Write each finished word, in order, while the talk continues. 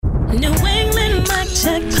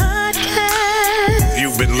Check Podcast.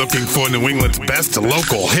 You've been looking for New England's best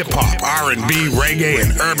local hip-hop, R&B, reggae,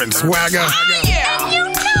 and urban swagger? Oh, yeah.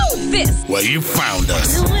 You know this. Well, you found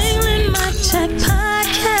us. New England Mic Check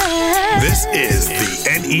Podcast. This is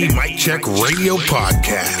the NE Mic Check Radio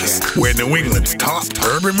Podcast, where New England's top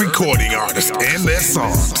urban recording artists and their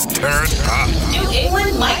songs turn up. New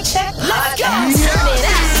England Mic Check Podcast. Turn it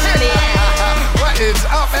up, turn it up. What is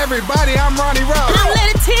up, everybody? I'm Ronnie Rowe. And I'm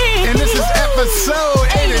Letta T. And this is episode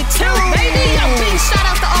 82. Baby. A big shout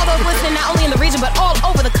out to all those listening, not only in the region, but all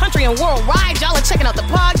over the country and worldwide. Y'all are checking out the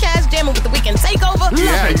podcast, jamming with the Weekend Takeover.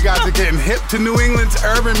 Yeah, you guys are getting hip to New England's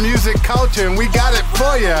urban music culture, and we got it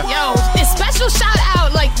for you. Yo, a special shout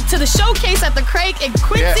out to the showcase at the Craig in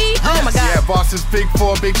Quincy. Yeah. Oh my God. Yeah, Boston's Big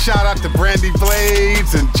Four. Big shout out to Brandy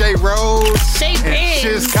Blades and Jay Rose. Shay and Bands.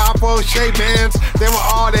 Shiz Capo, Shay Bands. They were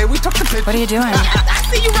all there. We took the picture. What are you doing? I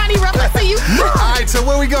see you, Ronnie Ruff. I see you. All right, so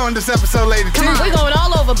where we going this episode, Lady T? Come on, we're going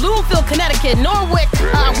all over. Bloomfield, Connecticut, Warwick,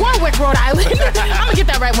 Rhode Island. I'm going to get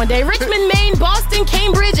that right one day. Richmond, Maine, Boston,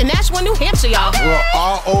 Cambridge, and Nashua, New Hampshire, y'all. We're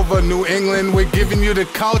all over New England. We're giving you the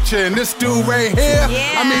culture. And this dude right here,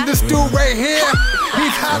 this dude right here,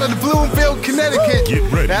 he's out of the Bloomfield, Connecticut.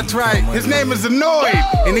 Get ready. That's right. His name is Annoyed,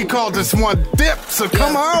 and he called this one Dip, so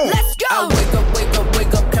come on. Let's go. I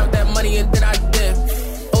wake up, count that money and then I dip.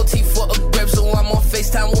 OT for a grip, so I'm on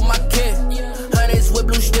FaceTime with my kid. Hundreds with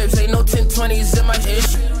blue strips, ain't no 1020s in my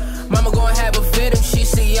ish. Mama gon' have a fit if she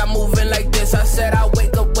see I'm moving like this. I said I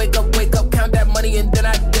wake up, count that money and then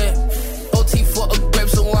I dip. OT for a grip,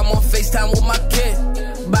 so I'm on FaceTime with my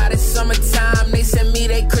kid. By the summertime, they send me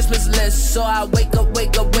their Christmas list. So I wake up,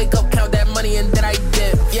 count that money and then I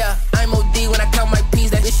dip. Yeah, I'm OD when I count my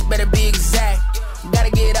P's, that shit better be exact. Gotta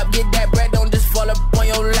get up, get that bread, don't just fall up on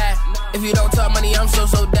your lap. If you don't talk money, I'm so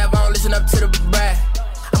deaf, I don't listen up to the brag.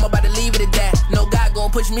 I'm about to leave it at that. No God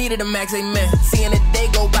gon' push me to the max, amen. Seeing the day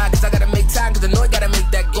go by, cause I gotta make time, cause I know I gotta make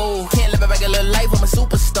that goal. Can't live a regular life, I'm a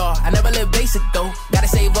superstar. I never live basic though. Gotta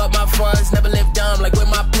save up my funds, never live dumb, like where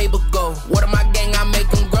my paper go. What my gang, I make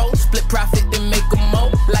them grow. Split profit, then make them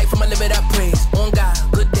more. Life, I'ma live it up, praise. On God,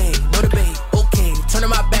 good day, no debate. Okay, turning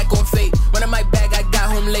my back on fate. Running my bag, I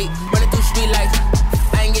got home late. Running through street lights.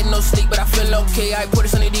 I ain't getting no sleep, but I feel okay. I put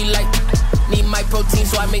it on the D-light. Need my protein,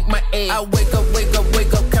 so I make my A. I wake up,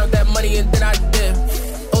 count that money and then I dip.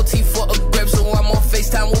 OT for a grip, so I'm on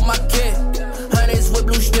FaceTime with my kid. Hundreds with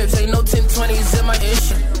blue strips, ain't no 1020s in my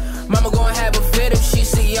ish. Mama gon' have a fit if she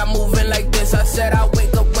see I'm moving like this. I said I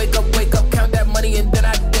wake up, count that money and then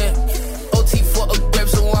I dip. OT for a grip,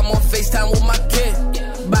 so I'm on FaceTime with my kid.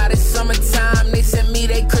 By the summertime, they send me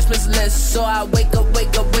their Christmas list. So I wake up,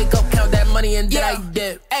 count that money and then I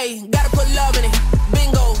dip. Ayy, gotta put love in it.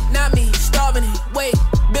 Bingo, not me, starving it. Wait,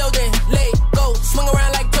 building, late, go, swing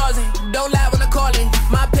around like Tarzan. Don't lie when I call it.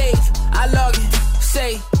 My page, I log it.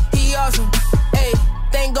 Say, he awesome. Ayy,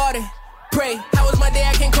 thank God it. Pray, how was my day?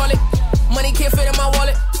 I can't call it. Money can't fit in my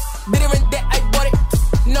wallet. Bitter in debt, I bought it.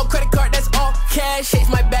 No credit card, that's all cash. Shakes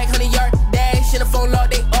my back, 100 yard dash. In the phone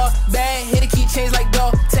log, they all bad. Hit the keychains like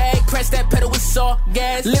dog tag. Press that pedal with saw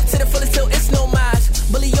gas. Live to the fullest till it's no miles.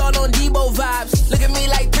 Bully y'all on Debo vibes. Look at me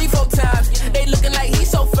like 3-4 times. They looking like he's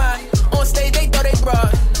so fine. On stage, they throw they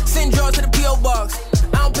broad. Send drawers to the P.O. box.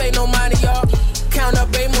 I don't pay no mind to y'all. Count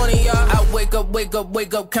up a money, y'all. I wake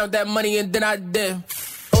up, count that money and then I dip.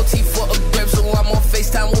 OT for a grip, so I'm on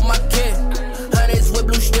FaceTime with my kid. Hundreds with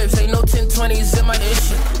blue strips, ain't no 1020s in my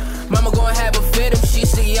issue. Mama gon' have a fit if she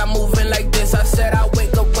see I'm moving like this. I said I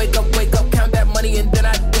wake up, count that money and then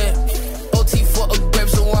I dip. OT for a grip,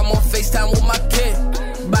 so I'm on FaceTime with my kid.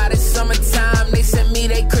 By the summertime, they send me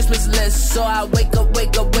their Christmas list. So I wake up,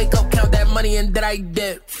 count that money and then I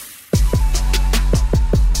dip.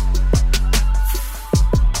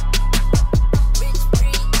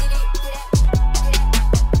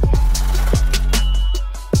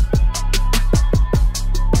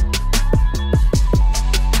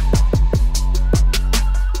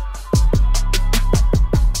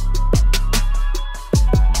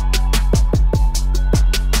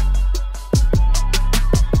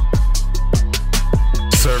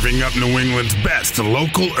 Serving up New England's best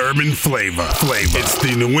local urban flavor. It's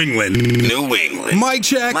the New England Mic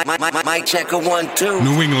Check. Mic check a 1, 2.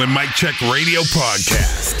 New England Mic Check Radio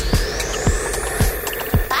Podcast.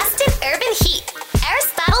 Boston Urban Heat.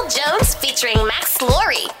 Aristotle Jones featuring Max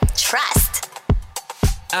Laurie. Trust.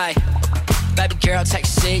 Aye. Baby girl, take a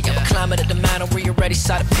seat. I'm climbing at the mountain where you're ready,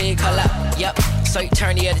 saw the pig. Hold up, yep. So you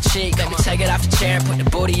turn the other cheek. Let me take it off the chair and put the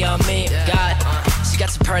booty on me. God, she got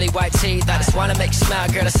some pearly white teeth. I just wanna make you smile,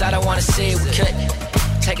 girl. That's all I wanna see. We could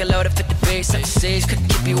Take a load of 50 beats, set the seas, couldn't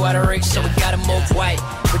keep you out of reach, so we gotta move white.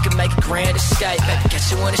 We can make a grand escape, baby, get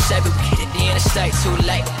you in the shape, but we hit the interstate too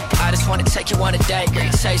late. I just wanna take you on a date, girl,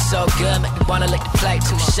 you taste so good, make me wanna lick the plate,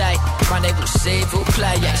 touche. Rendezvous, vous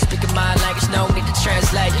play, yeah, speaking my language, no need to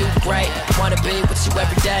translate, you great. Wanna be with you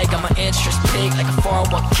every day, got my interest peaked like a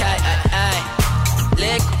 401k, ayy.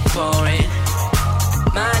 Liquor pouring,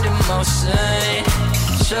 mind in motion,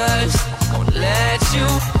 just won't let you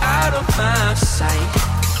out of my sight.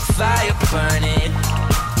 Fire burning,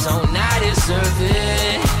 don't I deserve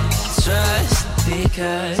it? Just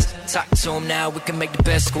because. Talk to him now, we can make the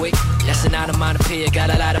best squeak. That's an onomatopoeia, got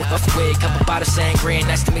a lot of buff wig. Couple bottles sangria,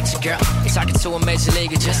 nice to meet you, girl. You're talking to a major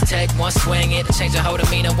leaguer, just take one swing. It'll change your whole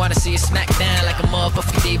demeanor. Wanna see you smack down like a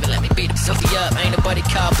motherfucking diva. Let me beat up Sophie up. Ain't nobody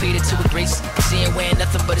called Peter to a Greece. She ain't wearing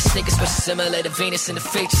nothing but a sneakers, but she's similar to Venus in the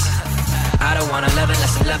features. I don't wanna love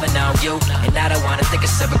unless I'm loving on you. And I don't wanna think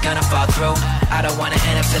it's ever gonna fall through. I don't wanna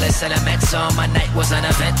end up feeling sentimental. My night was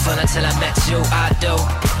uneventful until I met you. I do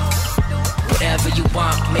whatever you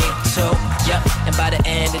want me to, yep. And by the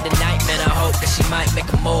end of the night, man, I hope that she might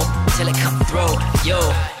make a move till it come through, yo.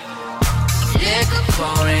 Liquor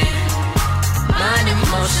pouring, mind in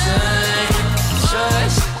motion,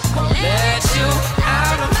 just won't let you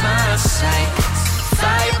out of my sight.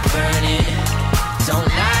 Fire burning,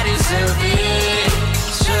 don't I deserve it?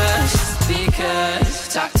 Just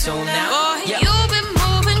because. Talk to him now. Boy, yep. You've been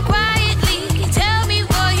moving quietly. Tell me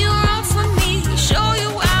what you want from me. Show you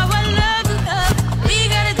how I love you. We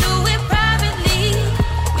gotta do it privately.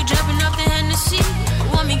 We dropping off the Hennessy.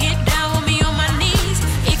 Want me get down, want me on my knees.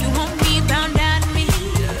 If you want me, bound down to me.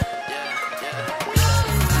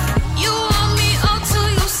 You want me all to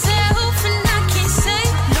yourself, and I can't say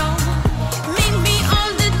no. Meet me on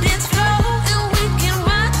the dance floor, and we can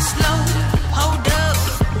wind slow. Hold up,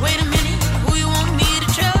 wait a minute. Who you want me to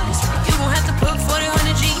trust? You gon' have to put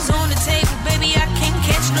 400 G's on the table, baby. I can't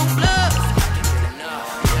catch no bluff.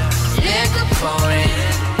 Liquor pouring,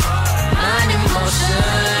 mind in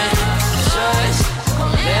motion, just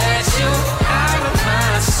won't let you out of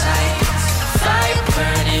my sight. Fire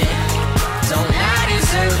burning, don't I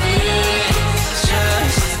deserve it?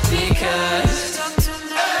 Just because.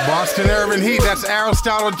 Boston Urban Heat, that's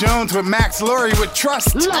Aristotle Jones with Max Lurie with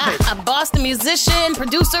Trust. Love it. A Boston musician,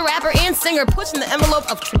 producer, rapper, and singer pushing the envelope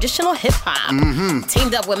of traditional hip-hop.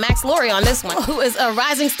 Teamed up with Max Lurie on this one, who is a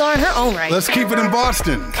rising star in her own right. Let's keep it in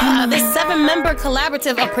Boston. This 7-member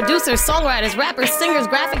collaborative of producers, songwriters, rappers, singers,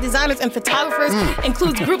 graphic designers, and photographers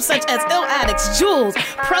includes groups such as Ill Addicts, Jules,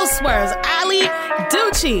 Pro Swears, Ali,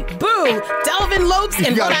 Ducci, Boo, Delvin Lopes,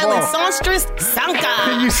 and Rhode Island songstress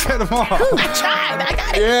Sanka. You said them all. I tried. I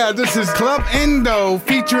got it. Yeah, this is Club Endo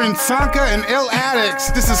featuring Sanka and Ill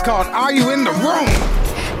Addicts. This is called Are You in the Room?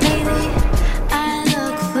 Baby, I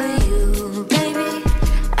look for you. Baby,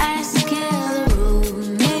 I scale the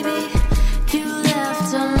room. Maybe you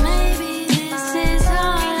left, or maybe this is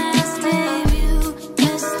our last debut.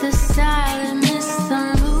 Miss the style and miss the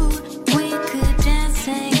mood. We could dance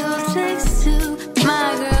and go fix too.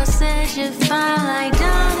 My girl says you're fine like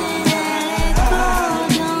diamond and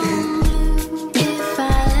gold on blue. If I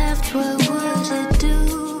left, what would you do?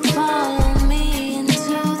 Follow me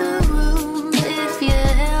into the room. If you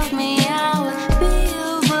held me, I would be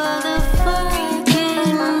over the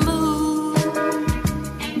fucking moon.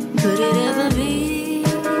 Could it ever be?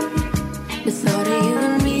 The thought of you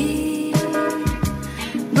and me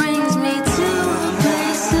brings me to a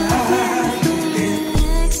place of infinite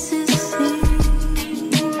ecstasy.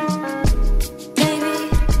 Baby,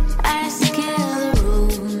 I scale the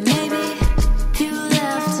room. Maybe you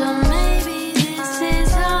left, or maybe this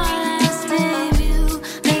is our last debut.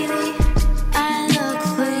 Maybe I look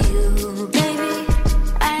for you. Baby,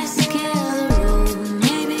 I scale the room.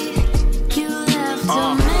 Maybe you left,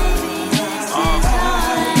 or maybe this is our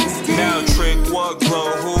last debut. Now trick, what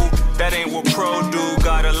glow, who? That ain't what pro do.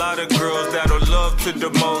 Got a lot of girls that'll love to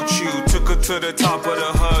demote you. Took her to the top of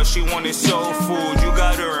the hub, she wanted soul food. You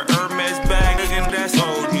got her an Hermes bag, and that's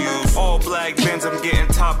old news. All black Benz, I'm getting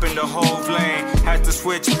top in the whole lane. Had to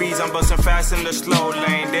switch beats, I'm busting fast in the slow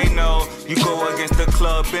lane. They know you go against the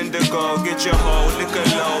club Indigo. Get your hoe, lick a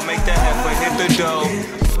low, make that heifer hit the dough.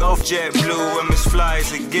 Off jet blue, I'm as fly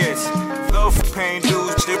as it gets. Love for paying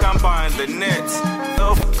dues, shit, I'm buying the nets.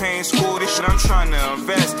 Love for paying school, this shit I'm trying to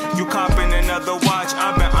invest. You copping another watch,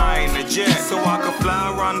 I've been eyeing the jet. So I could fly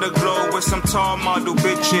around the globe with some tall model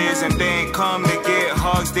bitches. And they ain't come to get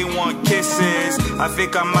hugs, they want kisses. I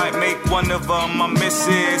think I might make one of them my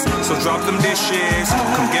missus. So drop them dishes,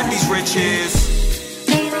 come get these riches.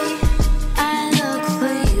 Baby, I look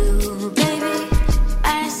for you. Baby,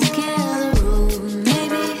 I scale the room.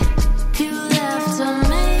 Maybe you left, or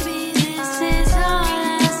maybe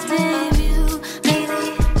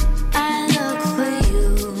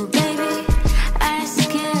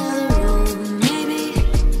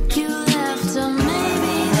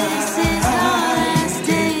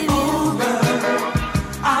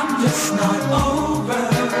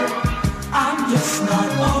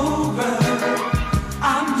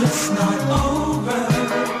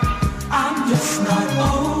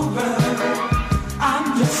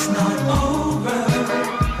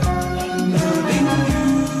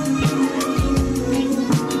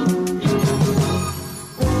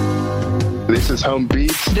is Home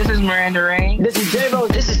Beats. This is Miranda Rain. This is J-Bo.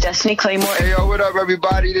 This is Destiny Claymore. Hey, yo, what up,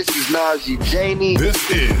 everybody? This is Najee Janie. This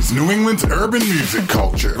is New England's urban music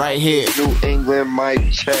culture. Right here. New England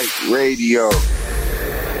Mic Check Radio.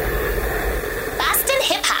 Boston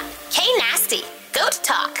Hip Hop. K-Nasty. Goat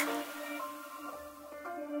Talk.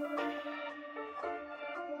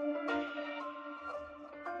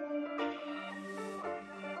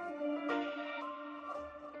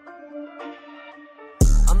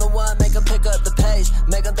 I'm the one, make them pick up the pace.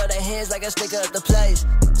 Make them throw their hands like I stick up the place.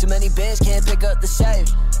 Too many bands can't pick up the safe.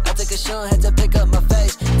 I took a shot, had to pick up my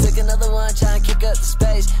face. Took another one, try and kick up the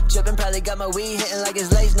space. Trippin', probably got my weed hitting like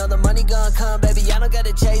it's lace. Know the money gon' come, baby, I don't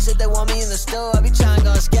gotta chase it. They want me in the store, I be trying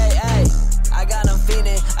gon' skate, ayy. I got them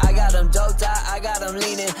fiendin', I got them doped out, I got them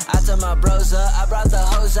leaning. I took my bros up, I brought the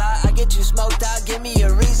hoes out. I get you smoked out, give me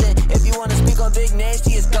a reason. If you wanna speak on Big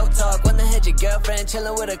Nasty, it's go talk. When the hit your girlfriend,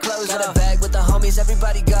 chillin' with her clothes got off. Got a bag with the homies,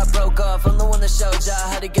 everybody got broke off. I'm the one that showed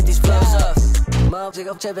y'all how to get these flows off.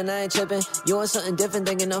 Motherfucker, I'm trippin', I ain't trippin'. You want something different,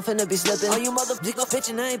 thinking I'm finna be slippin'. Oh, you motherfucker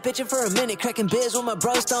bitchin', I ain't bitchin' for a minute. Cracking beers with my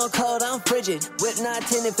bro, stone cold, I'm frigid. Whip not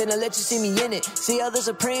tinted, finna let you see me in it. See other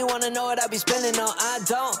Supreme, wanna know what I be spending on. I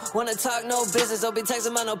don't wanna talk no business, don't be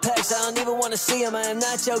texting about no packs. I don't even wanna see them, I am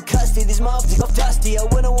not your custody. These motherfuckers dusty, I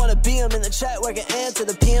wouldn't wanna be them. In the trap, working AM to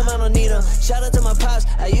the PM, I don't need them. Shout out to my pops,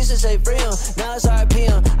 I used to say free them, now it's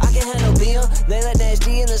RPM. I can handle BM, they let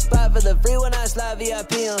Nasty in the spot for the free when I slide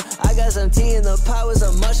VIP them. I got some tea in the pot with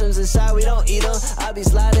some mushrooms inside, we don't eat them. I be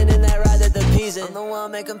sliding in that ride at the Pisa. I'm the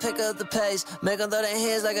one, make them pick up the pace. Make them throw their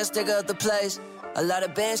hands like I stick up the place. A lot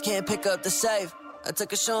of bands can't pick up the safe. I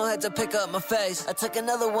took a shot, had to pick up my face. I took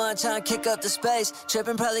another one, trying to kick up the space.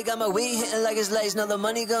 Trippin', probably got my weed hitting like it's lace. Know the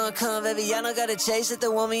money gon' come, baby, I don't gotta chase it. They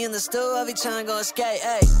want me in the stool, I be trying to go skate,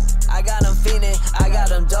 ayy. I got them fiendin', I got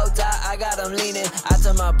them doped out, I got them leaning. I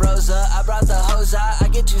took my bros up, I brought the hoes out. I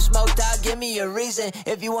get you smoked out, give me a reason.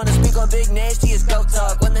 If you wanna speak on Big Nasty, it's go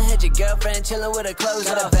talk. When the hit your girlfriend, chillin' with her clothes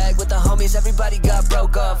off. Got a bag with the homies, everybody got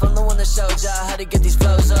broke off. I'm the one that showed y'all how to get these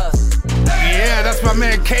flows up. Yeah, that's my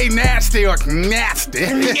man K-Nasty or Nasty.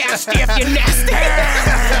 Nasty if you're nasty.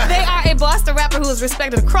 They are a Boston rapper who is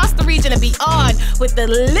respected across the region and beyond with the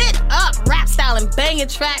lit up rap style and banging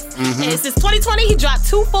tracks. Mm-hmm. And since 2020, he dropped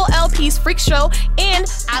 2 full LPs, Freak Show and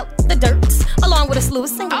Out the Dirt, along with a slew of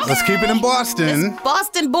singles. Let's keep it in Boston. This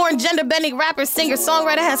Boston-born, gender-bending rapper, singer,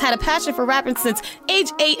 songwriter has had a passion for rapping since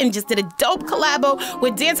age 8 and just did a dope collabo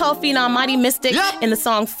with dancehall phenom Mighty Mystic. Yep. And the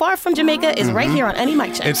song Far From Jamaica is right here on Any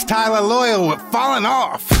Mic Check. It's Tyler Loyal with Falling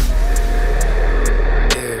Off.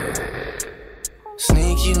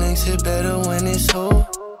 Sneaky links hit better when it's who.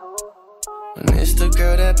 When it's the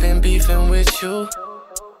girl that been beefing with you.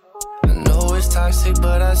 I know it's toxic,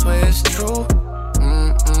 but I swear it's true.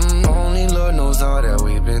 Only Lord knows all that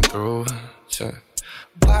we've been through. Sure.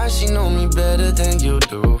 Why she know me better than you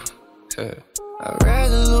do? Sure. I'd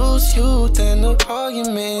rather lose you than the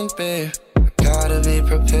argument, babe. I gotta be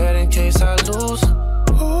prepared in case I lose.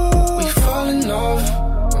 Ooh, we falling off.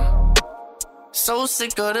 So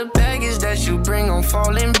sick of the baggage that you bring, I'm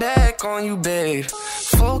falling back on you, babe.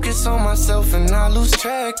 Focus on myself and I lose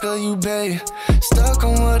track of you, babe. Stuck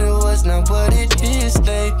on what it was, not what it is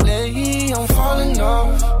lately. I'm falling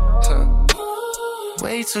off.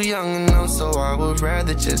 Way too young and I'm so I would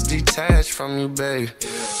rather just detach from you, babe.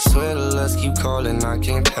 Swear the lust keep calling, I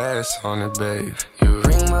can't pass on it, babe. You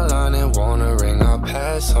ring my line and wanna ring, I'll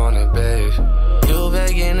pass on it, babe. You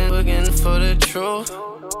begging and looking for the truth.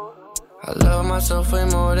 I love myself way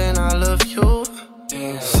more than I love you.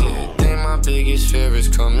 Yeah, shit, think my biggest fear is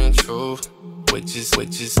coming true. Which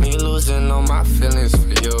is me losing all my feelings for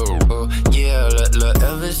you. Oh, yeah, look,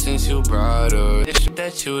 ever since you brought up the shit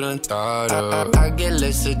that you done thought of, I get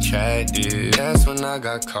less attracted. That's when I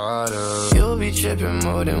got caught up. You'll be tripping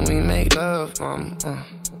more than we make love, mama.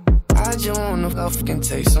 I just wanna fucking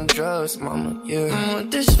take some drugs, mama, yeah.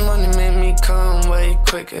 This money made me come way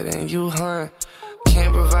quicker than you, huh?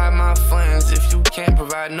 Can't provide my funds if you can't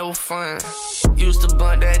provide no fun. Used to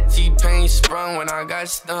blunt that T-Pain sprung when I got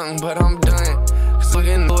stung, but I'm done. Cause we're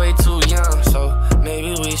getting way too young, so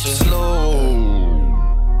maybe we should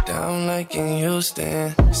slow down like in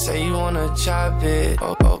Houston. Say you wanna chop it,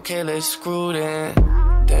 okay, let's screw then.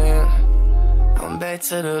 Damn, I'm back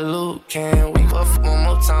to the loop, can we fuck one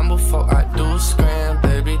more time before I do scram?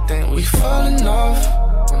 Baby, think we falling off.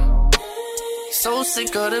 So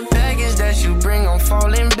sick of the baggage that you bring, I'm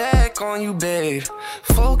falling back on you, babe.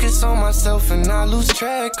 Focus on myself and I lose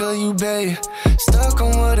track of you, babe. Stuck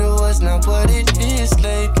on what it was, not what it is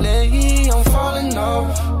lately. I'm falling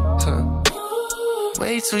off.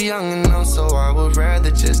 way too young and numb, so I would rather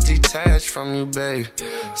just detach from you, babe.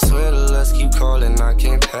 Swear the lust keep calling, I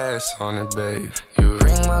can't pass on it, babe. You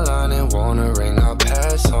ring my line and wanna ring, I'll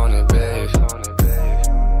pass on it, babe.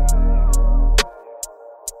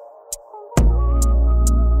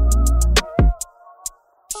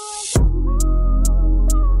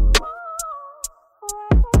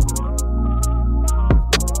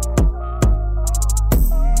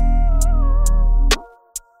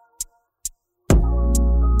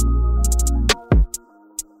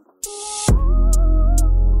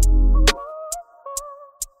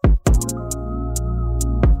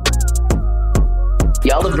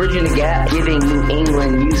 Y'all are bridging the gap, giving New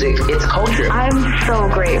England music its culture. I'm so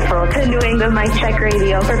grateful to New England Mic Check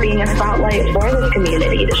Radio for being a spotlight for this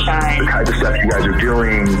community to shine. The type of stuff you guys are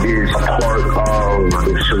doing is a part of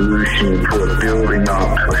the solution toward building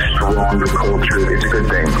up a stronger culture. It's a good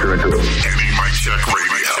thing. Through and through. NE Mic Check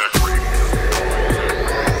Radio.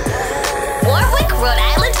 Warwick, Rhode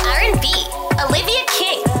Island R&B. Olivia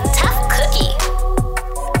King, Tough Cookie.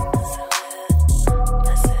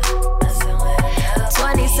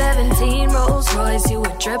 2017 Rolls Royce, you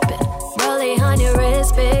were dripping. Rollie on your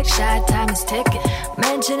wrist, big shot, time is ticking.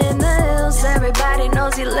 Mansion in the hills, everybody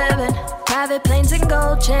knows you living. Private planes and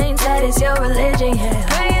gold chains, that is your religion, yeah.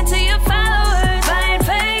 Praying to your followers, buying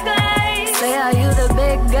fake lights. Say, are you the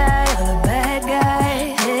big guy or the bad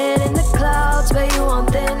guy? Head in the clouds, but you on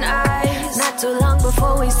thin ice. Not too long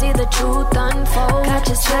before we see the truth unfold. Got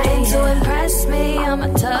you trying to impress me, I'm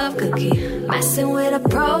a tough cookie. Messing with a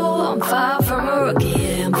pro, I'm far from a rookie.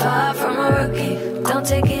 Yeah, I'm far from a rookie. Don't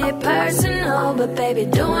take it personal, but baby,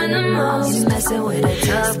 doing the most. Messing with a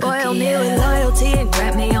tough Spoil me with loyalty and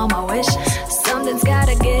grant me all my wishes. Something's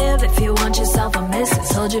gotta give if you want yourself a missus.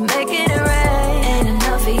 Told you make it rain. Ain't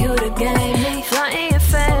enough for you to gain me. Flaunting your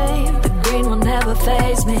fame, the green will never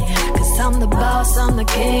faze me. Cause I'm the boss, I'm the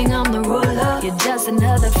king, I'm the ruler. You're just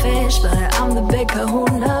another fish, but I'm the big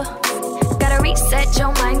kahuna. Gotta reset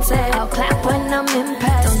your mindset, I'll clap when I'm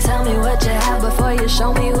impressed. Don't tell me what you have before you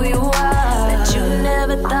show me who you are. Bet you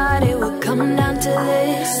never thought it would come down to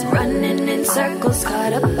this. Running in circles,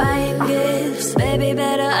 caught up buying gifts. Baby,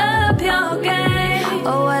 better up your game.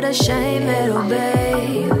 Oh, what a shame it'll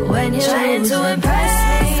be when you're trying to impress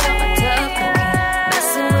me. I'm a tough cookie,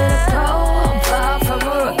 messing with a pro. I'm far from a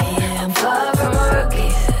rookie, yeah, I'm far from a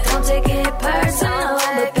rookie. Don't take it personal,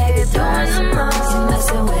 but baby, doing the most. You're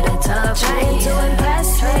messing with a tough cookie, trying to impress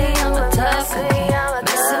me. I'm a tough cookie,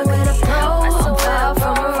 messing with a pro. I'm far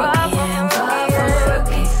from a rookie, yeah, I'm far from a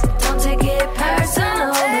rookie. Don't take it personal,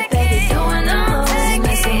 but baby, doing the most. You're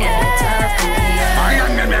messing with a tough cookie.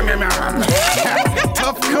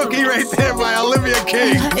 Tough Cookie right there by Olivia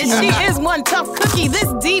King. And she is one tough cookie.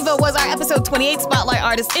 This diva was our episode 28 Spotlight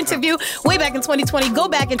Artist interview way back in 2020. Go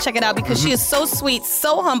back and check it out because she is so sweet,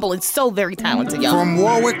 so humble, and so very talented, y'all. From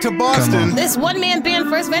Warwick to Boston. This one-man band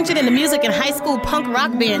first ventured into music in high school punk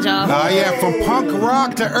rock band, y'all. Oh, yeah, from punk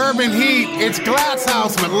rock to urban heat, it's Glass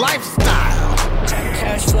House with Lifestyle.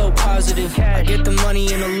 Cash flow positive. I get the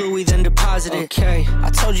money in a Louis, then deposit it. Okay. I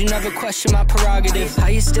told you never question my prerogative. How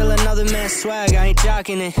you steal another man's swag? I ain't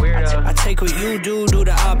jocking it. I take what you do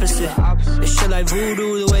the opposite. This shit like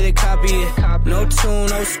voodoo, the way they copy it. No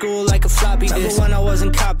tune, old school like a floppy disk. When I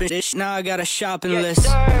wasn't copping this, now I got a shopping list.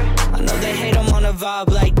 I know they hate I'm on a vibe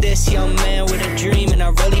like this. Young man with a dream and I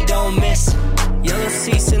really don't miss. Yellow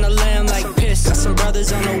seats in the lamb like piss. Got some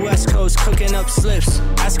brothers on the west coast cooking up slips.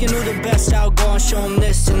 Asking who the best out, go and show them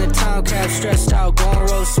this. In the time cap stressed out, go and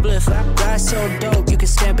roll spliff. That's so dope, you can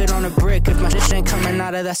stamp it on a brick. If my shit ain't coming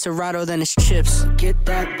out of that Serato, then it's chips. Get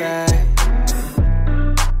that bag.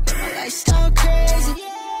 My lifestyle crazy.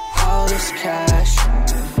 All this cash.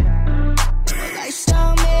 My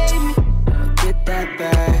lifestyle made me. Get that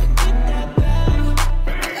bag.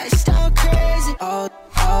 My lifestyle crazy.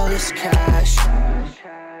 All this cash.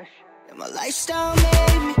 And my lifestyle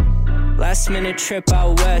made me. Last minute trip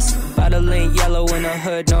out west. By the link, yellow in the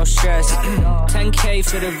hood, no stress. 10K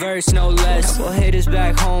for the verse, no less. Couple haters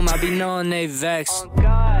back home, I be knowing they vex.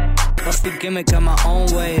 What's the gimmick? Got my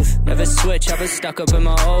own wave. Never switch, I've been stuck up in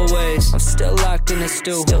my old ways. I'm still locked in the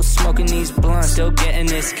stew. Still smoking these blunts. Still getting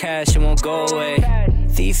this cash, it won't go away.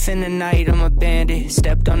 Thief in the night, I'm a bandit.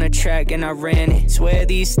 Stepped on the track and I ran it. Swear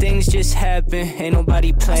these things just happen. Ain't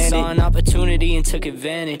nobody planned it. I saw an opportunity and took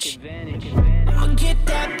advantage. I'ma get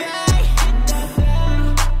that bag.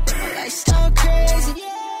 My lifestyle crazy.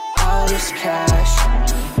 All this cash.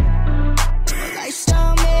 My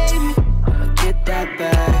lifestyle made me. I'ma get that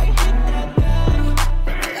bag.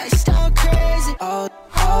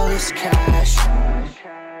 All this cash.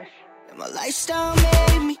 And my lifestyle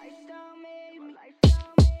made me.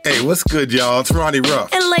 Hey, what's good, y'all? It's Ronnie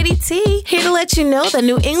Ruff. And Lady T, here to let you know the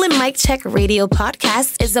New England Mic Check Radio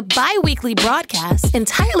Podcast is a bi-weekly broadcast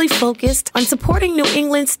entirely focused on supporting New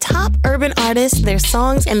England's top urban artists, their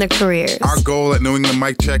songs, and their careers. Our goal at New England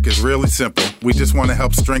Mic Check is really simple. We just want to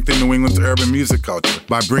help strengthen New England's urban music culture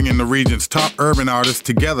by bringing the region's top urban artists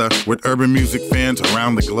together with urban music fans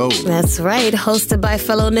around the globe. That's right. Hosted by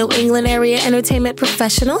fellow New England area entertainment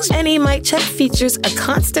professionals, NE Mic Check features a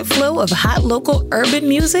constant flow of hot local urban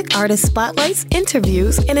music, artist spotlights,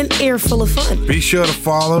 interviews, and an air full of fun. Be sure to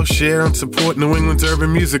follow, share, and support New England's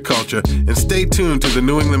urban music culture, and stay tuned to the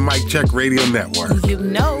New England Mic Check Radio Network. You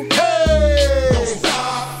know.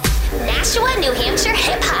 Nashua, New Hampshire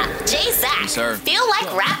hip-hop. J-Zach. Yes, sir. Feel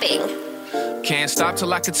like rapping. Can't stop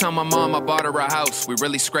till I could tell my mom I bought her a house. We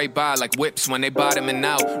really scrape by like whips when they bottoming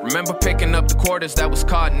out. Remember picking up the quarters that was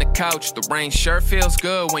caught in the couch. The rain sure feels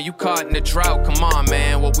good when you caught in the drought. Come on,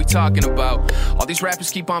 man, what we talking about? All these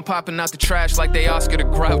rappers keep on popping out the trash like they Oscar the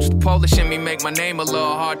Grouch. The Polish in me make my name a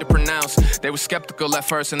little hard to pronounce. They were skeptical at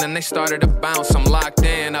first and then they started to bounce. I'm locked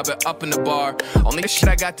in, I've been up in the bar. Only shit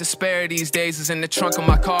I got to spare these days is in the trunk of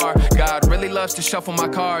my car. God really loves to shuffle my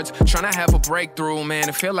cards. Trying to have a breakthrough, man.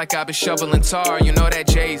 It feel like I've been shoveling tar. You know that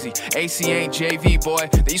Jay-Z, AC ain't JV, boy.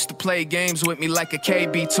 They used to play games with me like a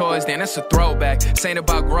KB Toys. Damn, that's a throwback. This ain't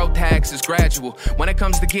about growth hacks, it's gradual. When it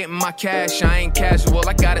comes to getting my cash, I ain't casual.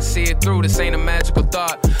 I gotta see it through, this ain't a magical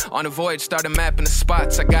thought. On the voyage, started mapping the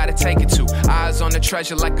spots I gotta take it to. Eyes on the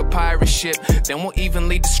treasure like a pirate ship. Then we'll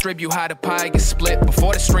evenly distribute how the pie gets split.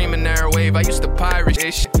 Before the streaming airwave, I used to pirate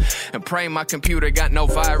shit and pray my computer got no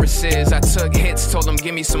viruses. I took hits, told them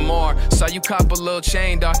give me some more. Saw you cop a little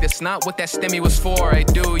chain, dog. That's not what that stimmy was for. I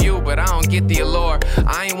do you, but I don't get the allure.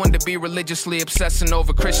 I ain't one to be religiously obsessing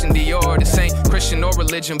over Christian Dior. This ain't Christian or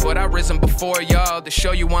religion, but I've risen before y'all to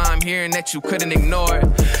show you why I'm here and that you couldn't ignore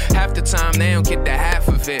it. Half the time they don't get the half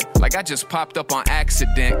of it. Like I just popped up on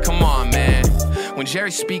accident. Come on, man. When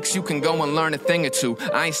Jerry speaks, you can go and learn a thing or two.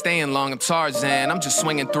 I ain't staying long, I'm Tarzan, I'm just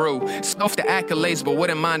swinging through. It's off the accolades, but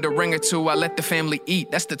wouldn't mind a ring or two. I let the family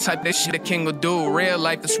eat, that's the type of shit a king will do. Real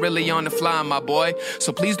life is really on the fly, my boy.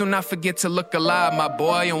 So please do not forget to look alive, my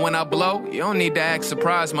boy. And when I blow, you don't need to act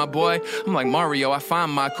surprised, my boy. I'm like Mario, I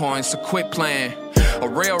find my coins, so quit playing. A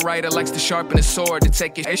real writer likes to sharpen his sword to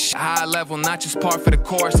take it high level, not just part for the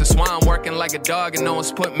course. That's why I'm working like a dog and no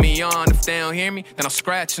one's putting me on. If they don't hear me, then I'll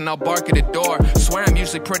scratch and I'll bark at the door. Swear I'm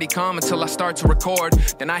usually pretty calm until I start to record.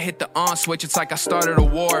 Then I hit the on switch, it's like I started a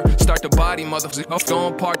war. Start the body, motherfucker, go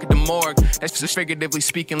and park at the morgue. That's just figuratively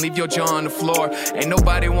speaking, leave your jaw on the floor. Ain't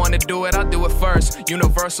nobody wanna do it, I'll do it first.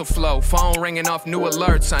 Universal flow, phone ringing off new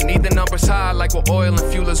alerts. I need the numbers high like what oil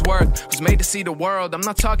and fuel is worth. Was made to see the world, I'm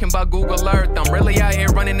not talking about Google Earth. I'm really out here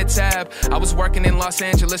running the tab. I was working in Los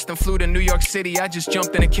Angeles, then flew to New York City. I just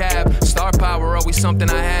jumped in a cab. Star power, always something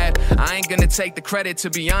I had. I ain't gonna take the credit, to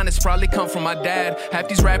be honest, probably come from my dad. Half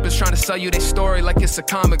these rappers trying to sell you their story like it's a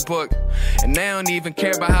comic book. And they don't even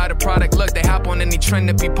care about how the product look. They hop on any trend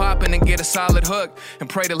that be popping and get a solid hook. And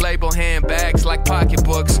pray to label handbags like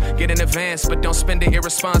pocketbooks. Get in advance, but don't spend it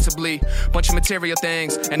irresponsibly. Bunch of material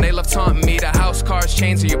things, and they love taunting me. The house, cars,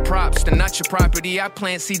 chains are your props, they're not your property. I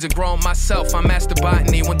plant seeds of growing myself, I'm master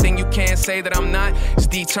botany. One thing you can't say that I'm not is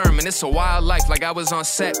determined. It's a wild life, like I was on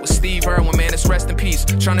set with Steve Irwin, man, it's rest in peace.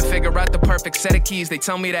 Trying to figure out the perfect set of keys. They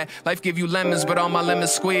tell me that life give you lemons, but all my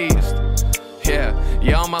lemons squeezed. Yeah,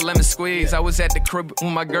 all my lemon squeeze. I was at the crib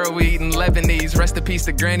with my girl, we eating Lebanese. Rest in peace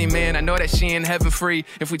to Granny, man, I know that she in heaven free.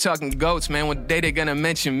 If we talking goats, man, one day they gonna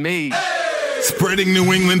mention me. Spreading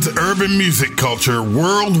New England's urban music culture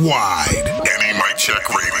worldwide. NE Mic Check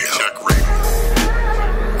Radio.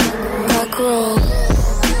 Rock roll.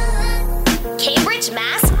 Cambridge,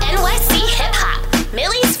 Mass, NYC hip hop.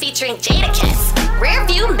 Millie's featuring Jadakiss.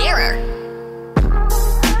 Rearview Mirror.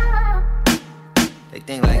 They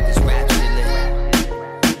think like this rap shit lit.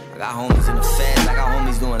 I got homies in the feds, I got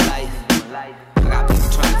homies doing life. I got people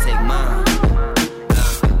trying to take mine.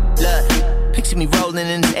 Look, picture me rolling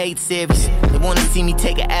in this 8 series. They wanna see me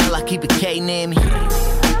take an L, I keep a K near me.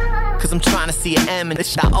 Cause I'm trying to see an M, and this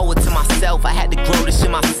shit I owe it to myself. I had to grow this shit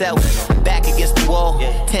myself. Back against the wall,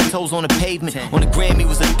 10 toes on the pavement. On the gram he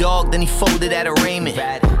was a dog, then he folded at arraignment.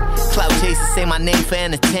 Cloud chasers say my name for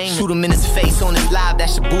entertainment. Shoot him in his face on his live, that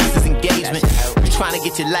should boost his engagement. You trying to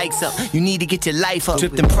get your likes up, you need to get your life up.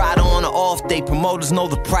 Dripped in Prada on an off day, promoters know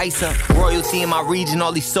the price up. Royalty in my region,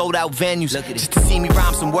 all these sold out venues. Just to see me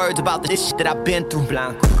rhyme some words about this shit that I've been through.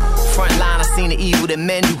 Front line, I seen the evil that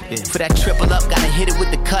men do. For that triple up, gotta hit it with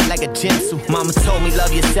the cut like a Jinsu. Mama told me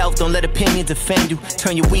love yourself, don't let opinions offend you.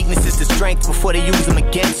 Turn your weaknesses to strength before they use them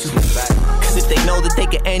against you. Cause if they know that they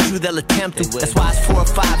can end you, they'll attempt to. That's why it's 4 or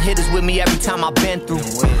 5 hitters with me every time I've been through.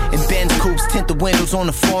 In Benz coupes, tint the windows on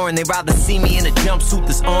the floor, and they rather see me in a jumpsuit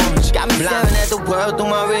that's orange. Got me staring at the world through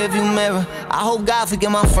my rearview mirror. I hope God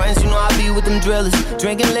forget my friends, you know I be with them drillers.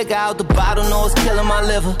 Drinking liquor out the bottle, know it's killing my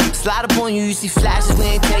liver. Slide up on you, you see flashes, we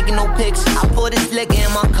ain't taking no pictures. I pour this liquor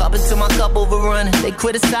in my cup until my cup overrunning. They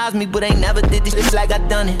criticize me, but they never did this shit like I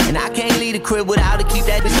done it. And I can't leave the crib without to keep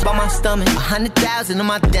that bitch by my stomach. 100,000 in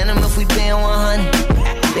my denim if we been 100.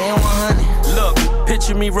 Been 100. Look,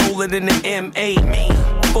 picture me rolling in the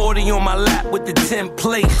M8. 40 on my lap with the 10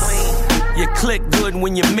 plates. You click good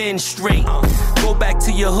when you're men straight. Go back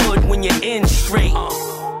to your hood when you're in straight.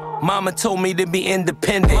 Mama told me to be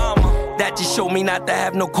independent. That just showed me not to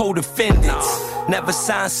have no co-defendants. Never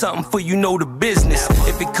sign something for you know the business.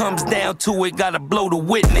 If it comes down to it, gotta blow the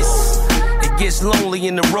witness. It gets lonely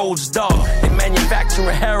in the roads dark. They manufacturing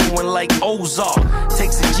heroin like Ozark.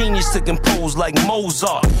 Takes a genius to compose like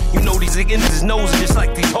Mozart. You know these niggas' noses just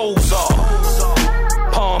like these hoes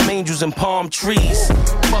are. Palm angels and palm trees.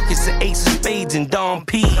 Buckets of ace of spades and Dom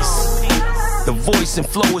P's. The voice and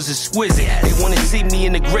flow is exquisite. They wanna see me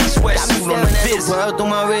in the gray sweatsuit on the visit. The world through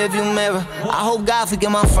my rearview mirror. I hope God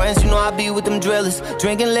forget my friends, you know I be with them drillers.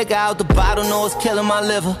 Drinking liquor out the bottle, know it's killing my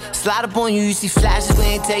liver. Slide up on you, you see flashes, we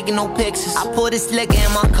ain't taking no pictures. I pour this liquor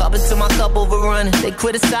in my cup until my cup overrunning. They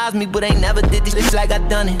criticize me, but they never did this shit like I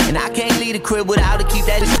done it. And I can't leave the crib without to keep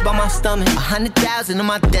that shit by my stomach. 100,000 in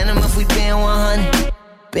my denim if we been 100.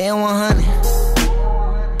 Been 100.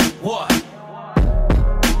 What?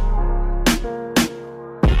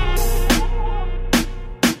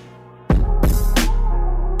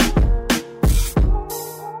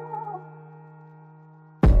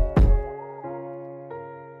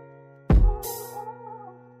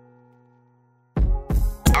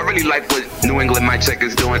 I really like what New England Mic Check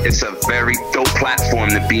is doing. It's a very dope platform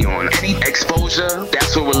to be on. Any exposure,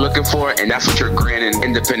 that's what we're looking for, and that's what you're granting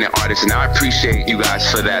independent artists, and I appreciate you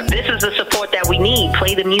guys for that. This is the support that we need.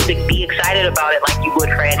 Play the music, be excited about it like you would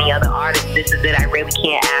for any other artist. This is it. I really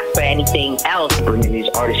can't ask for anything else. Bringing these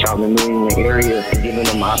artists out in the New England area and giving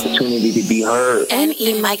them an opportunity to be heard.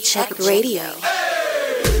 NE Mic Check Radio.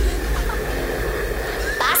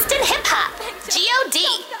 Boston Hip Hop. G.O.D.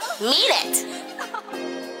 Mean it.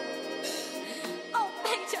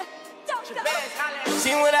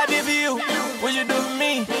 See what I did for you, what you do for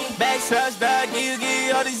me. Backslash dog, give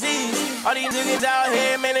you all disease. All these niggas out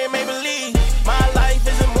here, man, they make believe. My life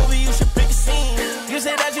is a movie, you should pick a scene. You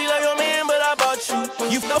said that you love your man, but I bought you.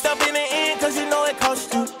 You fucked up in the end, cause you know it cost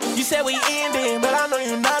you. You said we ending, but I know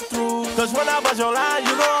you're not through. Cause when I bust your line,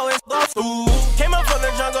 you gon' always go through. Came up from the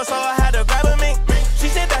jungle, so I had to grab a mink. She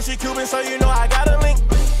said that she Cuban, so you know I got a link.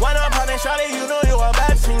 Why not pop that shawty, you know you a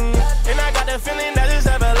bad thing. And I got the feeling that it's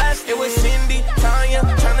everlasting. It was Cindy, Tanya,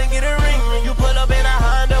 tryna get a ring. You pull up in a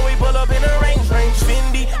Honda, we pull up in a Range.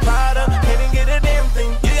 Fendi, Prada, can't get a damn thing.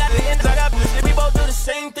 You got the ends, I got business, we both do the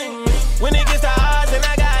same thing. When it gets to odds and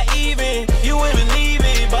I got even, you wouldn't believe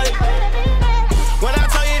it, but when I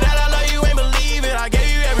tell you that I love you, ain't believe it. I gave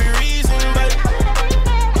you every reason, but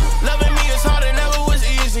loving me is hard, it never was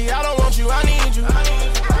easy. I don't want you, I need you.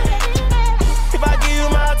 If I give you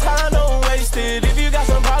my time, don't waste it. If you got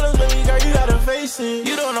some problems with me, girl, you gotta face it.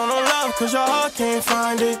 You don't know no love, cause your heart can't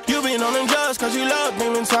find it. You been on them drugs, cause you love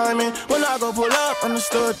demon timing. When I go pull up,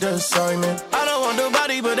 understood the assignment. I don't want the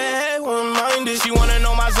body, but the head won't mind it. She wanna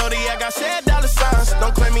know my zodiac, I said dollar signs.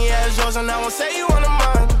 Don't claim me as yours, and I won't say you one of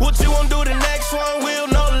mine. What you won't do the next one, will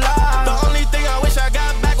no lie. The only thing I wish I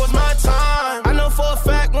got back was my time. I know for a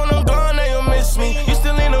fact, when I'm gone, they will miss me. You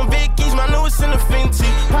still in them Vickies, my newest in the Fenty.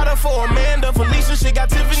 Powder for Amanda, Felicia, she got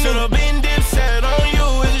Tiffany. Should've been dipset on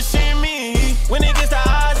you, is it shit me? When it gets to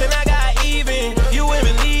odds and I got even, you wouldn't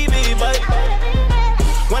believe it, but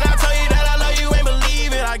when I tell you that I love you, ain't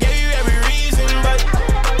believe it. I gave you every reason, but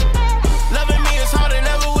loving me is hard, it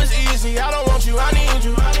never was easy. I don't want you, I need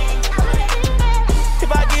you. If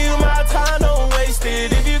I give you my time, don't waste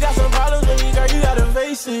it. If you got some problems with me, girl, you gotta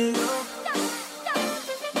face it.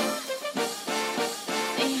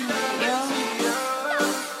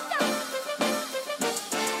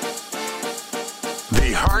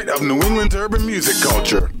 The heart of New England's urban music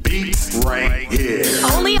culture beats right here.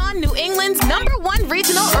 Only on New England's #1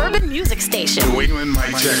 regional urban music station. New England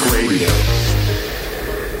Mic Check Radio.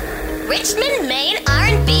 Richmond, Maine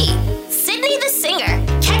R&B. Sydney the Singer.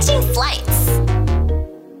 Catching Flights.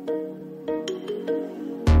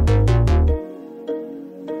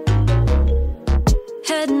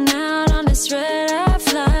 Heading out on this red-eye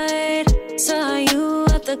flight. Saw you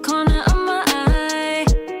at the corner of my eye.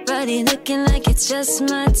 Body looking like it's just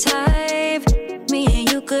my type. Me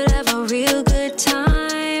and you could have a real good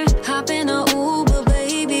time. Hop in a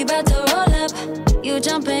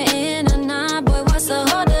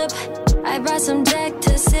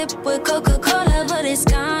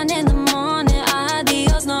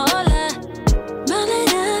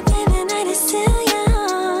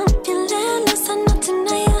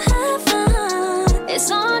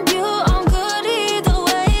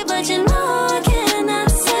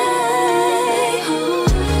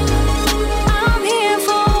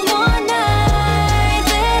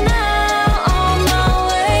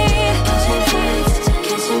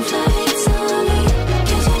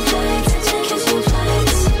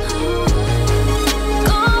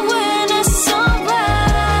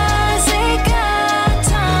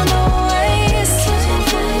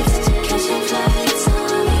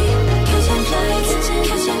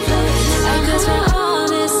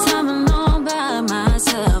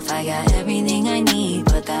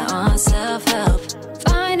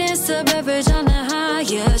a beverage on a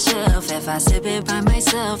higher shelf. If I sip it by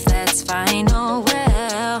myself, that's fine, oh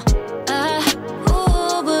well.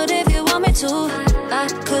 Ooh, but if you want me to, I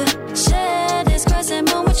could share this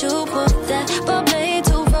crescent moon with you. Put that bubbly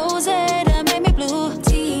to rose that make me blue.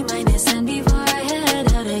 T minus and before I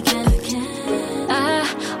head out again.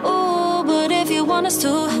 Ooh, but if you want us to,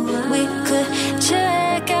 we could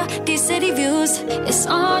check out these city views. It's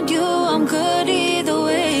on you, I'm good either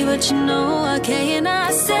way, but you know I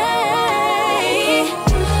cannot say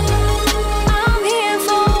I'm here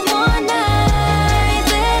for one night,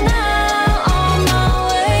 then I'm on my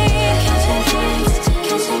way. Catching flights,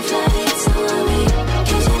 catching flights,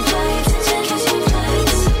 catching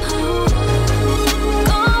flights.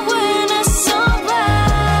 Gone when the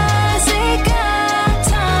sunrise, ain't got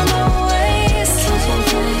time to waste. Catching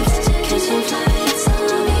flights, catching flights,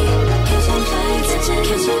 catching flights,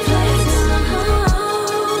 catching flights.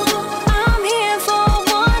 I'm here for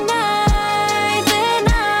one night, then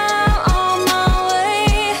I'm on my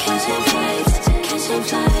way. Catching flights, catching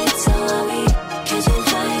flights,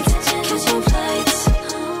 catching flights.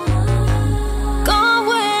 Gone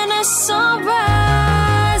when the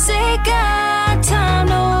sunrise, ain't got time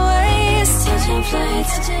to waste. Catching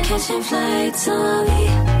flights, catching flights,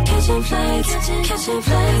 catching flights, catching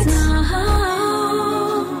flights now.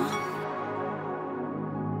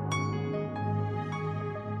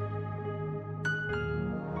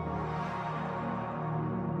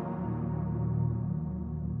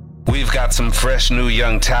 We've got some fresh new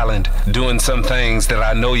young talent doing some things that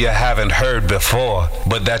I know you haven't heard before,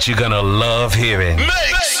 but that you're gonna love hearing.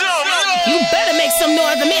 You better make some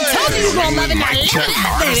noise. The man told you gonna love it.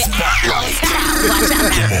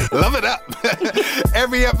 Now Love it up.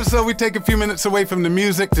 Every episode, we take a few minutes away from the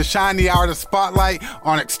music to shine the artist spotlight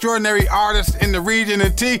on extraordinary artists in the region.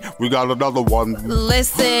 And T, we got another one.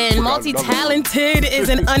 Listen, multi-talented is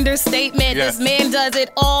an understatement. Yes. This man does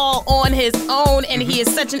it all on his own, and he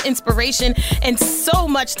is such an inspiration and so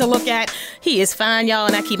much to look at. He is fine, y'all,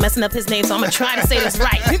 and I keep messing up his name, so I'm gonna try to say this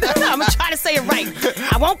right. I'm gonna try to say it right.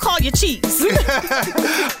 I won't call you cheese.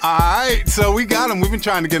 All right, so we got him. We've been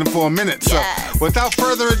trying to get him for a minute. So without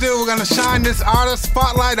further ado, we're gonna shine this artist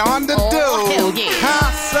spotlight on the dude. Hell yeah.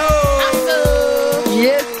 Casso.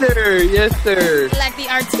 Yes, sir. Yes, sir. Like the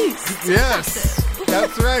artiste. Yes.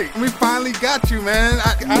 That's right. We finally got you, man.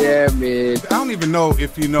 Yeah, man. I don't even know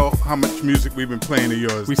if you know how much music we've been playing of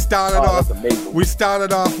yours. We started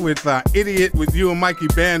off with Idiot with you and Mikey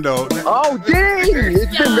Bando. Oh, dang.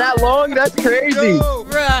 It's been that long? That's crazy. Yo,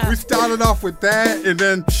 we started off with that, and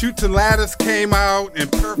then Chutes and Ladders came out, and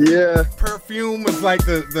Perfume was like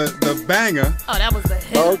the banger. Oh, that was the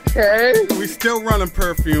hit. Okay. We still running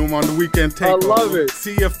Perfume on the Weekend Takeover. I love it.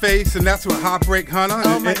 See Your Face, and that's with Heartbreak Hunter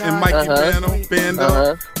and Mikey Bando.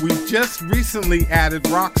 We just recently added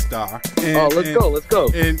Rockstar. And, let's go.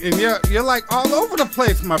 And you're like all over the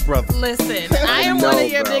place, my brother. Listen, I am one of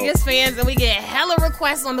your biggest fans, and we get hella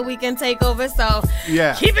requests on the Weekend Takeover, so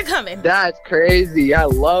keep it coming. That's crazy. I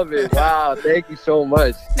love it. Wow, thank you so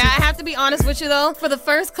much. Now, I have to be honest with you, though. For the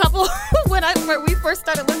first couple, when we first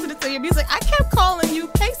started listening to your music, I kept calling you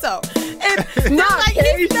Queso. And not I'm like,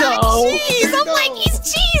 he's not cheese. I'm like, he's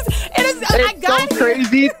cheese. And I got so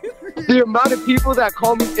crazy. The amount of people that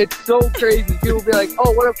call me, it's so crazy. People be like,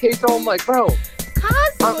 oh, what up, Queso? I'm like, bro,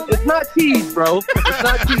 it's not cheese, bro. It's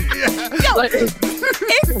not cheese. Yo,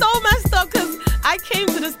 it's so messed up because I came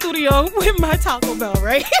to the studio with my Taco Bell,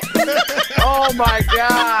 right? Oh, my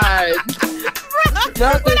God.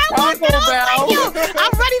 Not the Taco Bell. Like, yo,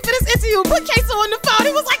 I'm ready for this interview. Put Queso on the phone.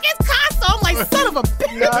 He was like, it's Casso. I'm like, son of a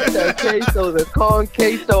bitch. Not the Queso, the con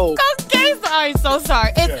Queso. Con Queso. I'm so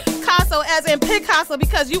sorry. It's Casso as in Picasso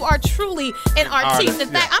because you are truly an artiste. In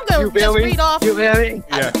fact, I'm going to just read off. You feel me?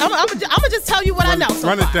 I'm going to just tell you what I know so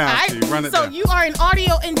Run far. it down, right? Steve. Run it so down. you are an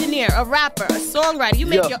audio engineer, a rapper, a songwriter. You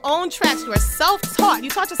make your own tracks. You are self-taught. You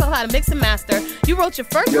taught yourself how to mix and master. You wrote your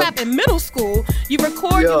first rap in middle school. You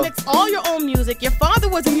record, you mix all your own music. Your father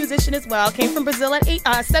was a musician as well. Came from Brazil at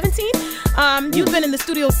 17. You've been in the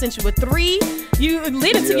studio since you were 3. You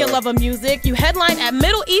lead into your love of music. You headlined at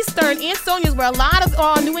Middle Eastern and Sonia's, where a lot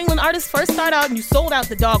of New England artists first start out, and you sold out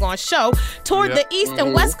the doggone show. Toured the East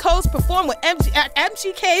and West Coast, performed with at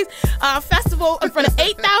MGK's festival in front of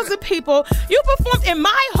 8,000 people. You performed in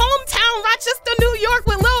my hometown, Rochester, New York,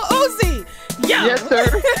 with Lil Uzi. Yo. Yes, sir.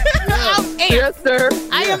 I'm amped. Yes, sir.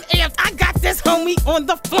 I am amped. I got this homie on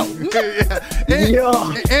the phone.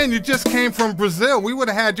 And you just came from Brazil. We would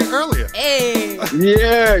have had you earlier. Hey.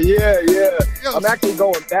 Yeah. I'm actually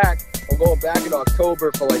going back. I'm going back in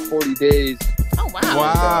October for like 40 days. Oh,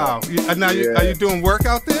 Wow. Now, are you doing work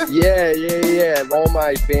out there? Yeah. All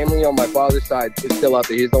my family on my father's side is still out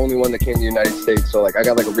there. He's the only one that came to the United States. So, like, I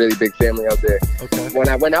got, like, a really big family out there. Okay. When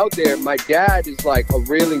I went out there, my dad is, like, a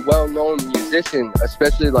really well-known musician,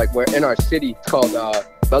 especially, like, we're in our city. It's called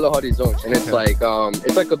Belo Horizonte. And it's, like,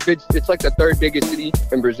 it's like the third biggest city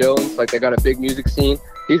in Brazil. It's, like, they got a big music scene.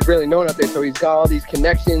 He's really known out there, so he's got all these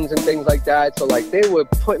connections and things like that. So, like, they would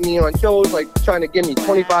put me on shows, like, trying to give me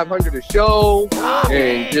 $2,500 a show.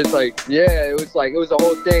 And just, like, it was a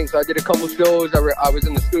whole thing. So I did a couple shows. I was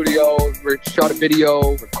in the studio, shot a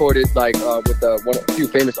video, recorded, like, with a few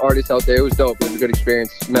famous artists out there. It was dope. It was a good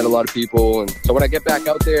experience. Met a lot of people. And so when I get back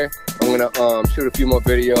out there, I'm going to shoot a few more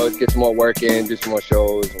videos, get some more work in, do some more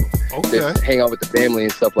shows, and just hang out with the family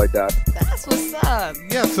and stuff like that. That's what's up.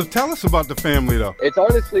 Yeah, so tell us about the family, though. It's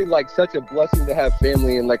honestly, like, such a blessing to have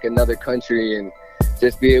family in, like, another country and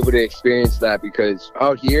just be able to experience that, because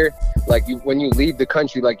out here, like, when you leave the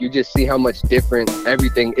country, like, you just see how much different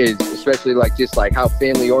everything is, especially, like, just, like, how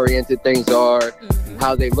family-oriented things are,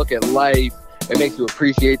 how they look at life. It makes you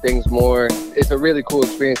appreciate things more. It's a really cool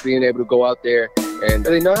experience being able to go out there and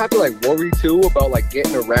they not have to, like, worry too about, like,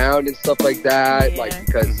 getting around and stuff like that. Like,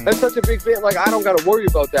 because that's such a big thing. Like, I don't got to worry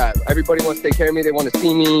about that. Everybody wants to take care of me. They want to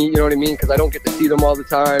see me, you know what I mean? Because I don't get to see them all the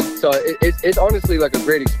time. So it's honestly, like, a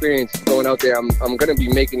great experience going out there. I'm going to be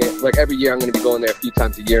making it, like, every year I'm going to be going there a few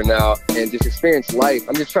times a year now and just experience life.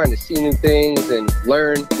 I'm just trying to see new things and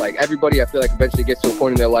learn. Like, everybody, I feel like, eventually gets to a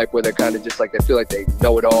point in their life where they're kind of just, like, they feel like they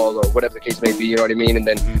know it all or whatever the case may be, you know what I mean? And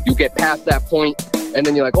then you get past that point and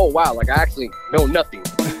then you're like, oh, wow, like, I actually know nothing.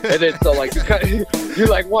 And then so, like, you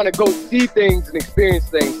like, want to go see things and experience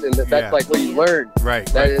things, and that's, like, where you learn. Right.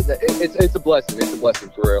 It's a blessing. It's a blessing,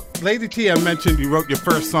 for real. Lady T, I mentioned you wrote your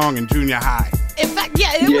first song in junior high. In fact,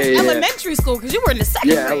 it was elementary school, because you were in the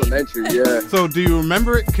second grade. Elementary, yeah. So do you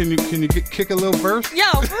remember it? Can you kick a little verse? Yo,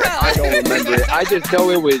 for real. I don't remember it. I just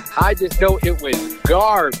know it was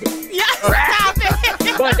garbage. Yeah, stop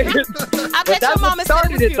it. I bet your mama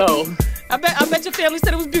started it, though. I bet your family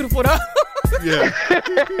said it was beautiful, though. Yeah.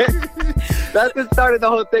 That's what started the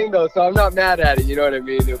whole thing, though, so I'm not mad at it, you know what I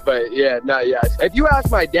mean? But, if you ask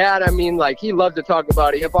my dad, I mean, like, he loves to talk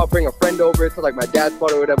about it. If I'll bring a friend over to, like, my dad's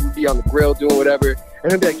spot or whatever, we'd be on the grill doing whatever,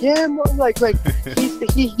 and he'll be like, yeah, Mom, like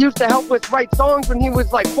he used to help us write songs when he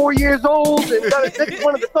was, like, 4 years old, and this is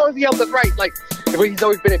one of the songs he helped us write, like, he's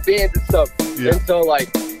always been in bands and stuff. Yeah. And so,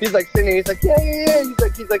 like, he's, like, sitting there, he's like, yeah.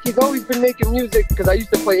 He's always been making music, because I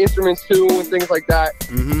used to play instruments, too, and things like that.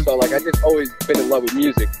 Mm-hmm. So, like, I just always been in love with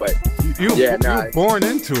music, but you were born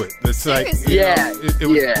into it. It's like, it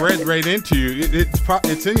was bred right into you.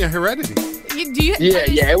 It's in your heredity.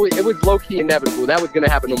 It was low-key inevitable. That was going to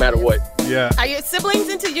happen no matter what. Yeah. Are your siblings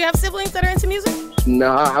do you have siblings that are into music?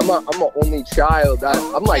 Nah, I'm an only child.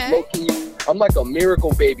 I'm like low-key, I'm like a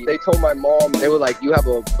miracle baby. They told my mom, they were like, you have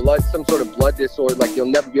some sort of blood disorder, like you'll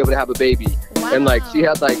never be able to have a baby. Wow. And like, she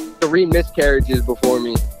had like 3 miscarriages before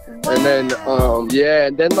me. Wow. And then,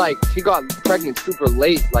 and then like, she got pregnant super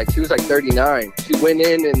late. Like, she was like 39. She went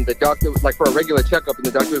in and the doctor was like, for a regular checkup, and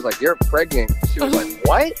the doctor was like, you're pregnant. She was like,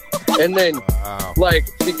 what? And then, like,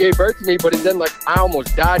 she gave birth to me, but then, like, I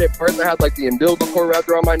almost died at first. I had like the umbilical cord wrapped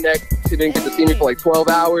around my neck. She didn't get to see me for like 12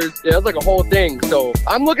 hours. Yeah, it was like a whole thing. So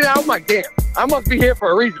I'm looking at it, I'm like, damn, I must be here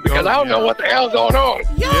for a reason, because I don't know what the hell's going on.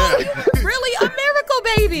 Yo, really a miracle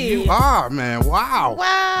baby. You are, man. Wow.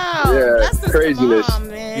 Yeah, that's craziness. Mom,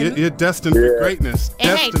 man. You're destined for greatness.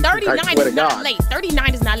 And hey, 39 is not late.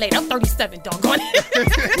 39 is not late. I'm 37, doggone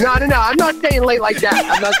it. No. I'm not saying late like that.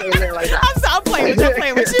 I'm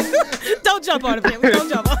playing with you. Don't jump on it, man. Don't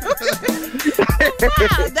jump on it.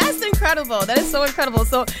 Wow, that's incredible. That is so incredible.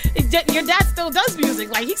 So your dad still does music.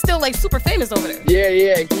 Like, he's still like super famous over there.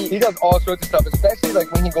 Yeah. He does all sorts of stuff, especially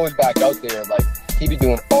like when he goes back out there. Like, he be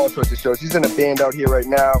doing all sorts of shows. He's in a band out here right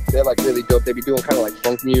now. They're like really dope. They be doing kind of like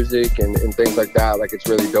funk music and things like that. Like, it's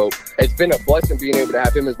really dope. It's been a blessing being able to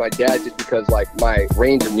have him as my dad, just because like my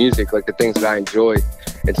range of music, like the things that I enjoy,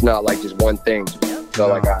 it's not like just one thing. So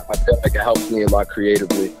like I feel like it helps me a lot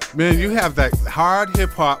creatively. Man, you have that hard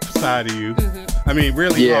hip hop side of you. Mm-hmm. I mean,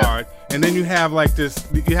 really hard. And then you have like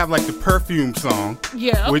the Perfume song.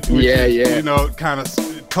 Yeah. Which is, you know, kind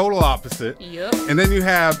of total opposite. Yep. And then you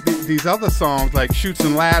have these other songs like Chutes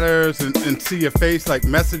and Ladders and See Your Face, like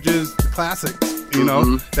Messages, classics, you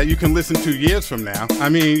know, that you can listen to years from now. I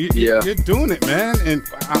mean, you're doing it, man. And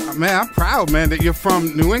man, I'm proud, man, that you're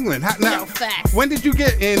from New England. When did you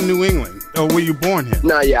get in New England? Or were you born here?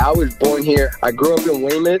 I was born here. I grew up in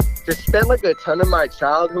Weymouth. Just spent like a ton of my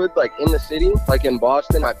childhood like in the city, like in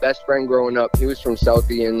Boston. My best friend growing up, he was from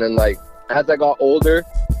Southie, and then like as I got older,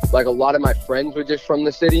 like a lot of my friends were just from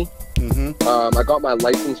the city. I got my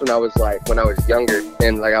license when I was younger,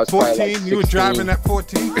 and like I was 14. probably, like, you were driving at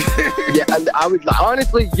 14. Yeah, I would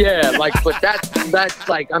honestly, yeah, like, but that's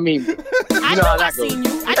like, I mean, you know how that goes. I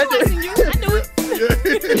knew I seen you. I knew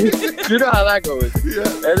it. You know how that goes. Yeah,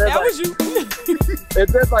 and then, that was you. And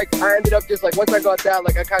then, like, I ended up just, like, once I got that,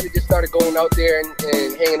 like, I kind of just started going out there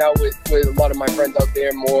and hanging out with a lot of my friends out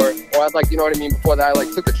there more. Or I'd, like, you know what I mean? Before that, I,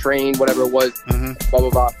 like, took a train, whatever it was, blah, blah,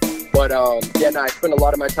 blah. But, yeah, no, I spent a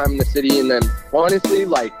lot of my time in the city. And then, honestly,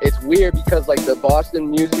 like, it's weird because, like, the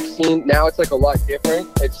Boston music scene, now it's, like, a lot different.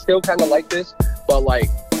 It's still kind of like this, but, like,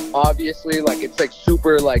 obviously, like, it's like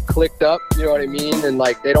super like clicked up, you know what I mean? And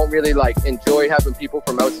like they don't really like enjoy having people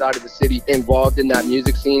from outside of the city involved in that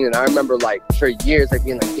music scene. And I remember like for years like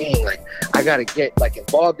being like, dang, like I gotta get like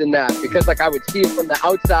involved in that, because like I would see it from the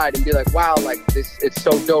outside and be like, wow, like this, it's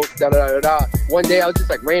so dope, da da da da. One day I was just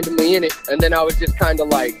like randomly in it, and then I was just kind of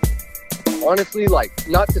like, honestly, like,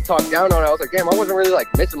 not to talk down on it, I was like, damn, I wasn't really like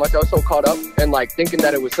missing much. I was so caught up and like thinking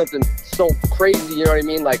that it was something so crazy, you know what I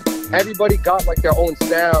mean? Like everybody got like their own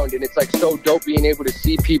sound, and it's like so dope being able to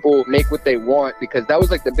see people make what they want, because that was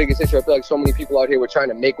like the biggest issue. I feel like so many people out here were trying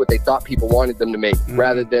to make what they thought people wanted them to make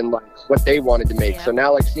rather than like what they wanted to make. So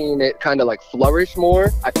now like seeing it kind of like flourish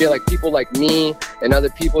more, I feel like people like me and other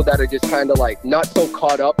people that are just kind of like not so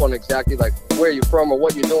caught up on exactly like where you're from or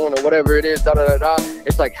what you're doing or whatever it is, da da da da,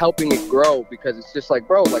 it's like helping it grow, because it's just like,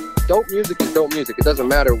 bro, like dope music is dope music. It doesn't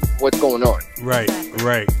matter what's going on. Right.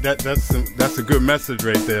 That's a good message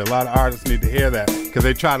right there. A lot of artists need to hear that, because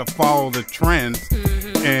they try to follow the trends,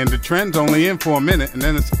 and the trend's only in for a minute, and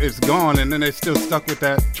then it's gone, and then they're still stuck with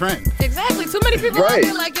that trend. Exactly. Too many people out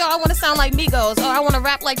there like, yo, I want to sound like Migos, or I want to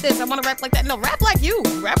rap like this, I want to rap like that. No, rap like you.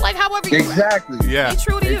 Rap like however you rap. Yeah. Be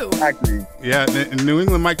true to you. Exactly. Yeah, in New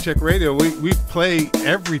England Mic Check Radio, we play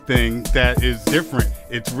everything that is different.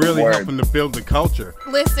 It's really helping to build the culture.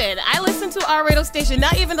 Listen, I listen to our radio station,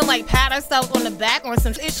 not even to like pat ourselves on the back or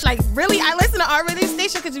some. It's like, really, I listen to our radio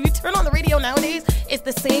station because if you turn on the radio nowadays, it's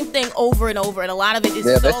the same thing over and over, and a lot of it is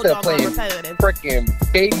so doggone repetitive. Freaking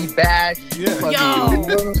Baby Bash. Yo.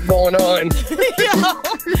 What's going on?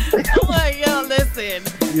 I'm like, yo, listen.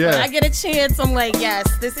 Yeah. When I get a chance, I'm like, yes,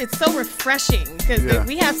 it's so refreshing, because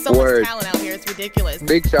we have so much talent out here. It's ridiculous.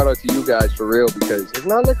 Big shout out to you guys for real, because it's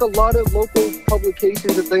not like a lot of local publications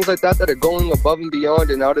and things like that are going above and beyond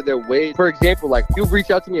and out of their way. For example, like you've reached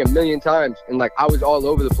out to me a million times, and like I was all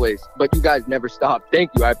over the place, but you guys never stopped.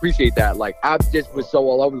 Thank you. I appreciate that. Like I just was so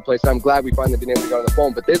all over the place. I'm glad we finally been able to get on the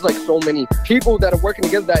phone, but there's like so many people that are working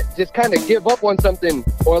together that just kind of give up on something,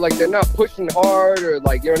 or like they're not pushing hard, or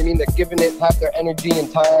like, you know what I mean? They're giving it half their energy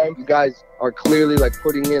and time. You guys are clearly like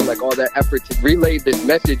putting in like all that effort to relay this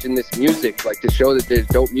message and this music, like to show that there's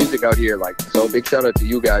dope music out here. Like, so big shout out to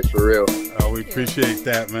you guys for real. Oh, we appreciate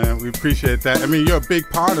that, man. We appreciate that. I mean, you're a big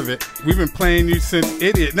part of it. We've been playing you since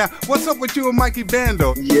Idiot. Now, what's up with you and Mikey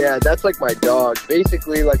Bando? Yeah, that's like my dog.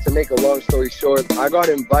 Basically, like, to make a long story short, I got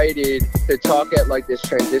invited to talk at like this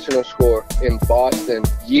transitional school in Boston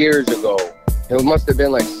years ago. It must have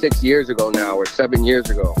been like 6 years ago now, or 7 years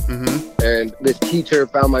ago. And this teacher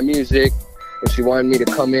found my music, and she wanted me to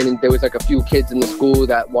come in, and there was like a few kids in the school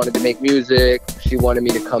that wanted to make music. She wanted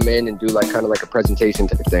me to come in and do like kind of like a presentation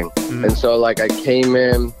type of thing. And so like I came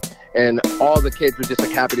in, and all the kids were just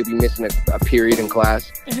like happy to be missing a period in class.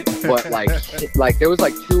 But like there was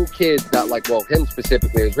like 2 kids that like, well, him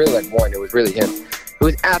specifically, it was really like one, it was really him. He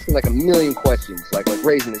was asking like a million questions, like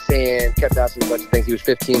raising his hand, kept asking a bunch of things. He was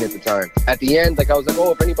 15 at the time. At the end, like I was like,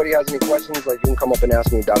 oh, if anybody has any questions, like you can come up and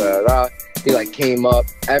ask me, da da da da. He like came up.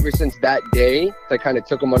 Ever since that day, I kind of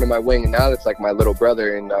took him under my wing, and now it's like my little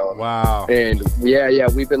brother. And wow. And yeah,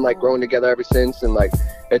 we've been like growing together ever since, and like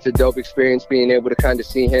it's a dope experience being able to kind of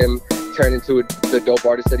see him turn into the dope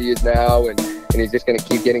artist that he is now, and he's just gonna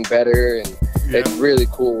keep getting better, and it's really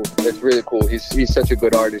cool. It's really cool. He's such a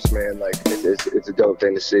good artist, man. Like it's a dope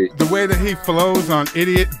thing to see. The way that he flows on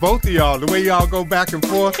Idiot, both of y'all, the way y'all go back and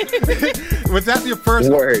forth. Was that your first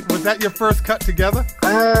word? Was that your first cut together?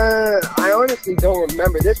 I honestly don't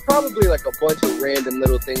remember. There's probably like a bunch of random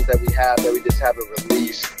little things that we have that we just haven't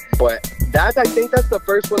released. But I think that's the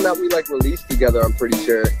first one that we like released together, I'm pretty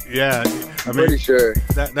sure. Yeah, I'm pretty sure.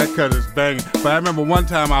 That cut is banging. But I remember one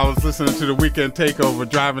time I was listening to the Weekend Takeover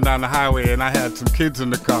driving down the highway, and I had some kids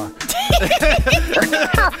in the car.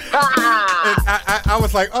 I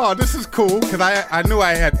was like, oh, this is cool, because I knew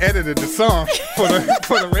I had edited the song for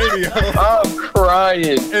the radio. I'm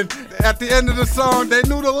crying. And at the end of the song, they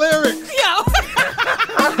knew the lyrics. Yo.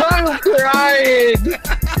 I'm crying.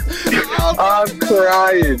 I'm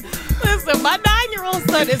crying. Listen, my 9-year-old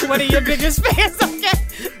son is one of your biggest fans, okay?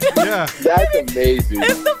 Yeah. That's amazing.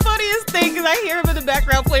 It's the funniest funniest thing because I hear him in the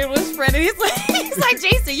background playing with his friend, and he's like,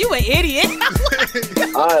 Jason, you an idiot.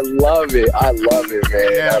 I love it,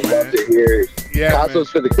 man. Yeah, I love to hear it. Yeah, Consoles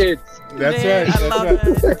for the kids. That's Man, right. I love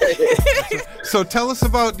it. So tell us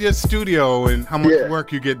about your studio and how much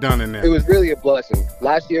work you get done in there. It was really a blessing.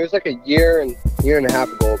 Last year, it was like a year and a half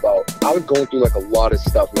ago I was going through like a lot of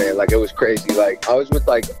stuff, man. Like it was crazy. Like I was with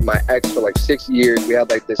like my ex for like 6 years. We had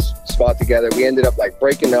like this spot together. We ended up like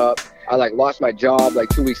breaking up. I like lost my job like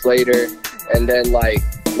 2 weeks later. And then like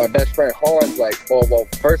my best friend Hans, like, well,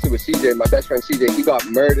 first it was CJ, my best friend CJ, he got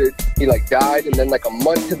murdered. He like died. And then like a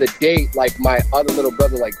month to the date, like my other little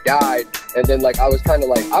brother like died. And then like I was kind of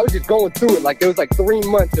like, I was just going through it. Like it was like 3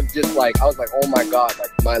 months of just like, I was like, oh my God,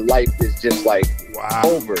 like my life is just like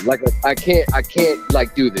over. Like I can't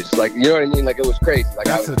like do this. Like, you know what I mean? Like it was crazy. Like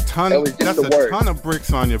that's a ton of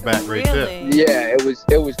bricks on your back right there. Yeah, it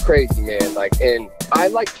was crazy, man. Like, and I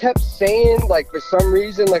like kept saying like for some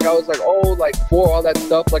reason, like I was like, oh, like for all that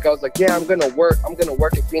stuff, like I was like, yeah, I'm gonna work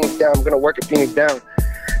at Phoenix Down. I'm gonna work at Phoenix Down.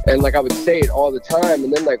 And like I would say it all the time,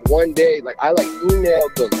 and then like one day, like I like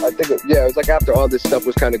emailed them. I think it was like after all this stuff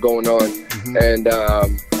was kind of going on, and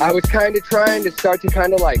I was kind of trying to start to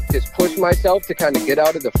kind of like just push myself to kind of get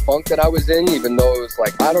out of the funk that I was in, even though it was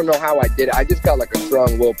like I don't know how I did it. I just got like a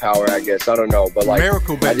strong willpower, I guess. I don't know, but like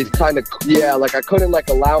miracle, baby. I just kind of like I couldn't like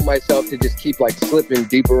allow myself to just keep like slipping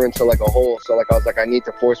deeper into like a hole. So like I was like I need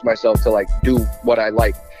to force myself to like do what I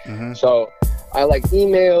like. So I like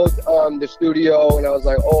emailed the studio and I was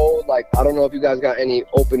like, oh, like, I don't know if you guys got any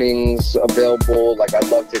openings available. Like, I'd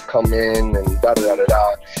love to come in and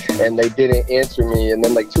da-da-da-da-da. And they didn't answer me. And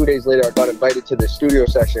then like 2 days later, I got invited to the studio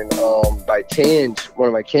session by Tange, one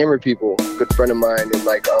of my camera people, a good friend of mine. And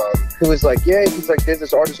like, he was like, yeah, he's like, there's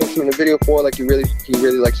this artist I'm shooting a video for. Like, he really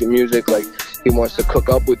likes your music. Like, he wants to cook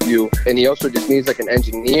up with you. And he also just needs like an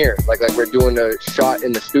engineer. Like we're doing a shot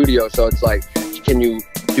in the studio. So it's like, can you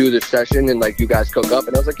do the session and like you guys cook up?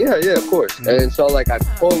 And I was like, yeah, of course. And so like I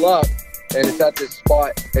pull up and it's at this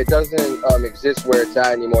spot. It doesn't exist where it's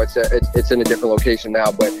at anymore. It's in a different location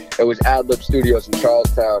now, but it was Ad-Lib Studios in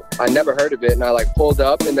Charlestown. I never heard of it, and I like pulled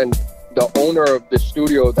up, and then the owner of the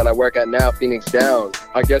studio that I work at now, Phoenix Down,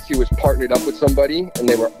 I guess he was partnered up with somebody and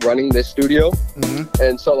they were running this studio.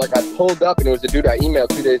 And so like I pulled up and it was the dude I emailed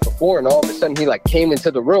 2 days before, and all of a sudden he like came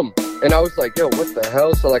into the room and I was like, yo, what the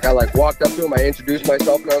hell? So like I like walked up to him, I introduced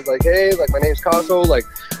myself and I was like, hey, like my name's Caso, like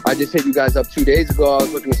I just hit you guys up 2 daay ago. I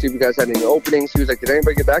was looking to see if you guys had any openings. He was like, did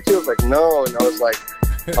anybody get back to you? I was like, no. And I was like,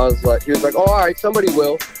 he was like, oh, all right, somebody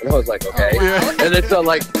will. And I was like, okay. And then so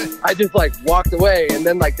like I just like walked away, and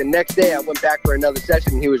then like the next day I went back for another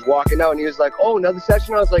session and he was walking out and he was like, oh, another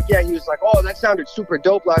session? I was like, yeah. He was like, oh, that sounded super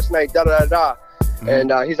dope last night, da-da-da-da.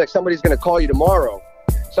 And he's like, somebody's gonna call you tomorrow.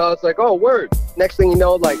 So I was like, oh, word. Next thing you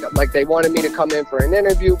know, like they wanted me to come in for an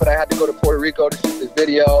interview, but I had to go to Puerto Rico to shoot this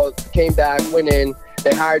video. Came back, went in.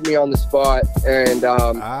 They hired me on the spot, and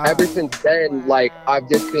ever since then, like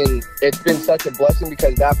it's been such a blessing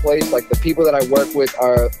because that place, like the people that I work with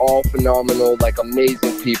are all phenomenal, like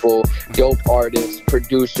amazing people, dope artists,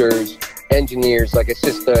 producers, engineers. Like it's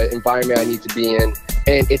just the environment I need to be in.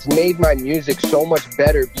 And it's made my music so much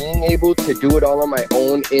better. Being able to do it all on my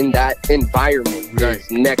own in that environment is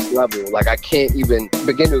next level. Like I can't even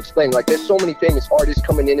begin to explain. Like there's so many famous artists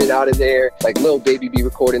coming in and out of there. Like Lil Baby be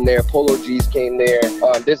recording there. Polo G's came there.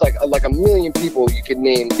 There's like a million people you could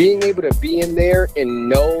name. Being able to be in there and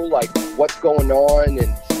know like what's going on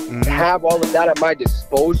and have all of that at my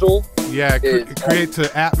disposal. Yeah, it creates an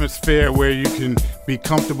atmosphere where you can be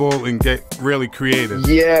comfortable and get really creative.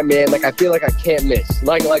 Yeah, man. Like I feel like I can't miss.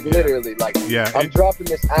 Like literally. Like I'm dropping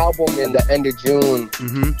this album in the end of June,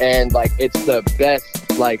 and like it's the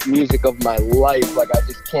best like music of my life. Like I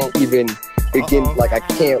just can't even begin. Like I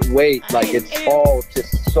can't wait. Like it's all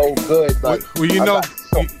just so good. Like well,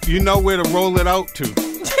 you know where to roll it out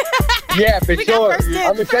to. Yeah, for sure.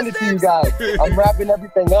 I'm gonna send it to you guys. I'm wrapping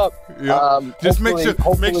everything up. Just make sure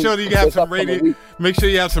that you have some radio. Make sure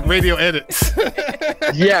you have some radio edits.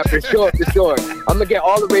 Yeah, for sure. I'm gonna get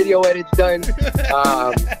all the radio edits done.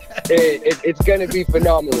 It's gonna be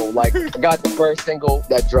phenomenal. Like I got the first single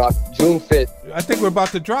that dropped June 5th. I think we're about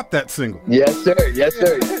to drop that single. Yes, sir. Yes,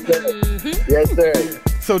 sir.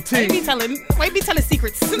 So T, might be telling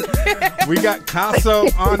secrets. We got Caso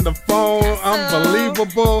on the phone.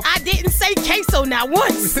 Unbelievable. I didn't say queso not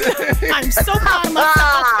once. I'm so proud of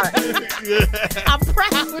myself. I'm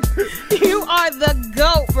proud. You are the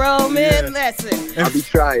GOAT, bro, man. Listen. I'll be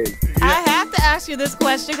trying. I have to ask you this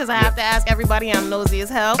question because I have to ask everybody. I'm nosy as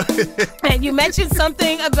hell. And you mentioned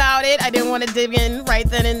something about it. I didn't want to dig in right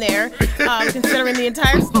then and there, considering the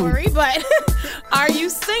entire story. But Are you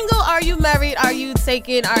single? Are you married? Are you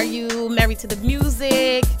taken? Are you married to the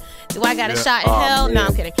music? Do I got a shot in hell? Man. No,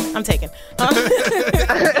 I'm kidding. I'm taking. I'm kidding.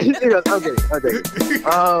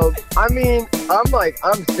 I mean,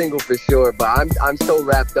 I'm single for sure, but I'm so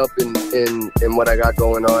wrapped up in what I got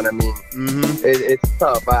going on. I mean, it's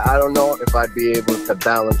tough. I don't know if I'd be able to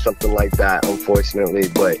balance something like that, unfortunately.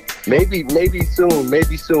 But maybe soon. At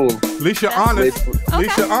least you're honest. At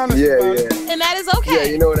least you're honest. Yeah. And that is okay. Yeah,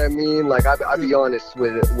 you know what I mean? Like, I be honest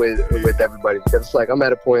with everybody, because it's like I'm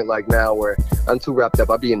at a point like now where I'm too wrapped up.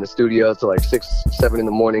 I'll be in the studio till like 6, 7 in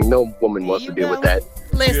the morning. No woman wants to deal with that.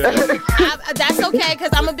 Listen, that's okay,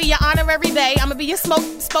 because I'm going to be your honorary bae. I'm going to be your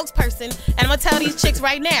spokesperson, and I'm going to tell these chicks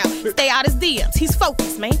right now, stay out his DMs. He's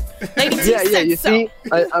focused, man. Lady T said you so. See?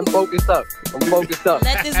 I'm focused up.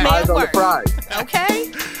 Let this man Eyes on the work. prize.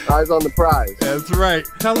 Okay? Eyes on the prize. That's right.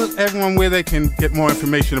 Tell everyone where they can get more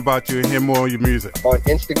information about you and hear more of your music. On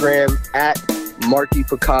Instagram, at Marky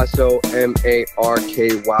Picasso,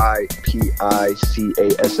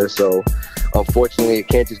 MarkyPicasso. Unfortunately, it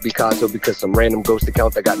can't just be Casso because some random ghost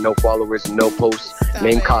account that got no followers and no posts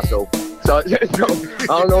named Casso. So I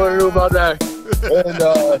don't know what to do about that.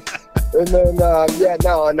 And then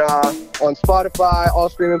on Spotify, all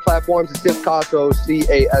streaming platforms, it's just Casso,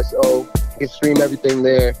 Caso. You can stream everything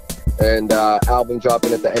there. And album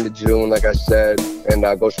dropping at the end of June, like I said. And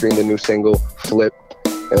go stream the new single, Flip.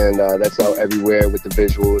 And that's out everywhere with the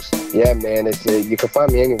visuals. Yeah, man, you can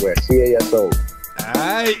find me anywhere. Caso.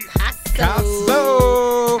 Alright.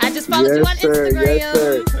 Casso. I just followed you on Instagram. Yes,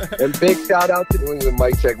 sir. And big shout out to New England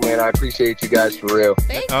Mic Check, man. I appreciate you guys for real.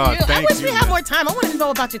 Thank you. I wish we had more time. I want to know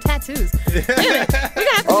about your tattoos. We're going to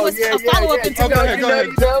have to do a follow-up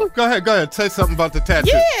interview. Go ahead. Say something about the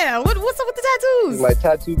tattoos. Yeah. What's up with the tattoos? My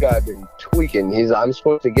tattoo guy been tweaking. I'm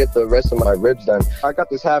supposed to get the rest of my ribs done. I got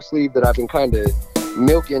this half sleeve that I've been kind of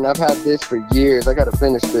milking. I've had this for years. I got to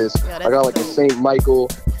finish this. I got like a St. Michael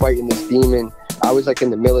fighting this demon. I was like in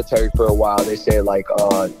the military for a while. They say like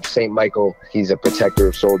St. Michael, he's a protector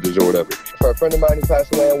of soldiers or whatever. For a friend of mine who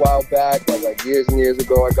passed away a while back, like years and years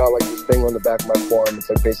ago, I got like this thing on the back of my forearm. It's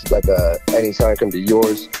like basically like any sign come to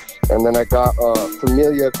yours. And then I got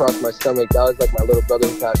Familia across my stomach. That was like my little brother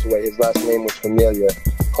who passed away. His last name was Familia.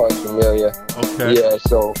 Hans Familia. Okay. Yeah,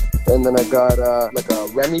 so, and then I got like a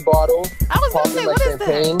Remy bottle. I was going to say, what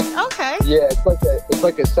champagne. is that? Okay. Yeah, it's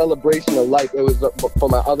like a celebration of life. It was for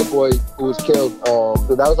my other boy who was killed. So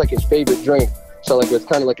that was like his favorite drink. So like it's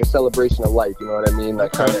kind of like a celebration of life. You know what I mean?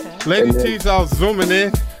 Like Lady T's all zooming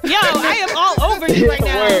in. Yo, I am all over you right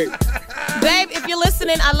now. Babe, if you're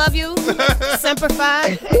listening, I love you. Semper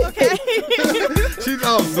Fi. Okay. She's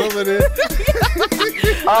all zooming in.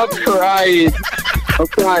 I'm crying.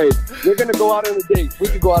 We're going to go out on a date. We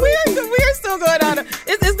can go out on a date. We are still going on.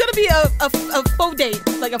 It's going to be a faux date.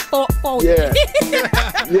 Like a faux date.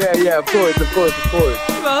 Yeah, of course.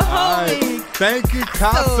 All right. Thank you,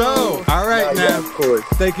 Casso. All right, now. Yeah, of course.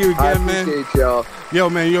 Thank you again, man. I appreciate y'all. Yo,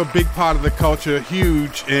 man, you're a big part of the culture,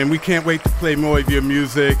 huge, and we can't wait to play more of your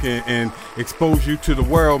music and expose you to the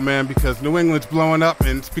world, man, because New England's blowing up,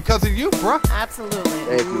 and it's because of you, bro. Absolutely.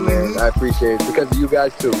 Thank you, man. I appreciate it. It's because of you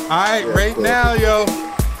guys, too. All right, now, yo,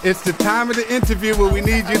 it's the time of the interview where we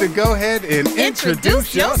need you to go ahead and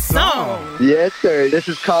introduce your song. Yes, sir. This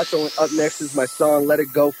is Casso, and up next is my song, Let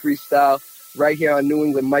It Go Freestyle, right here on New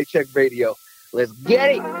England Mic Check Radio. Let's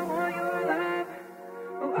get it.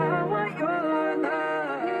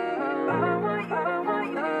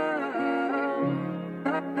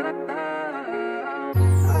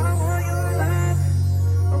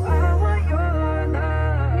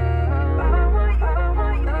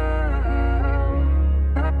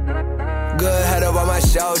 Good head up on my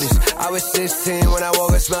shoulders. I was 16 when I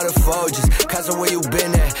woke up, smelled the Folgers. Cousin, where you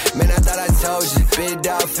been at? Man, I thought I told you. Big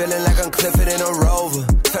dog, feeling like I'm Clifford in a Rover.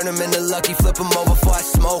 Turn him into Lucky, flip him over before I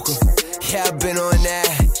smoke him. Yeah, I've been on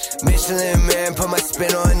that. Michelin man, put my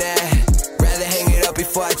spin on that. Rather hang it up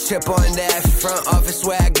before I trip on that. Front office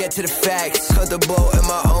where I get to the facts. Comfortable in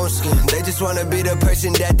my own skin. They just wanna be the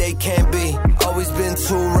person that they can't be. Always been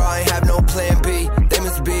too raw, ain't have no plan B. They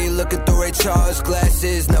must be looking through Ray Charles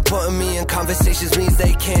glasses. Now putting me in conversations means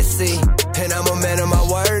they can't see. And I'm a man of my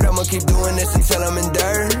word. I'ma keep doing this until I'm in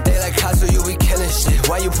dirt. They like, how so you be killing shit?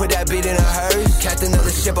 Why you put that beat in a hearse? Captain of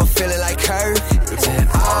the ship, I'm feeling like her. And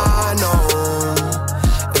I know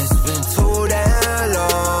it's been too damn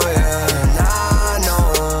long, yeah. And I know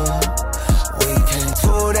we came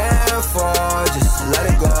too damn far. Just let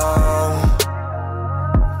it go.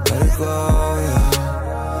 Let it go,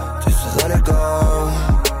 yeah. Just let it go.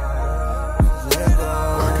 Let it go.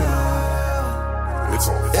 It's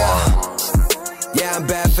on the Yeah, I'm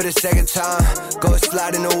back for the second time. Go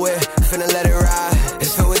slide in the whip, finna let it ride.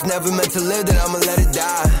 If it was never meant to live, then I'ma let it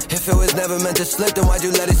die. If it was never meant to slip, then why'd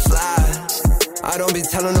you let it slide? I don't be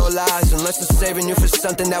telling no lies, unless I'm saving you for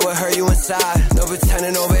something that would hurt you inside. No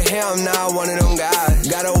pretending over here, I'm not one of them guys.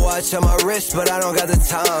 Got a watch on my wrist, but I don't got the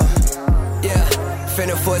time. Yeah,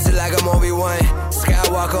 finna force it like I'm Obi-Wan.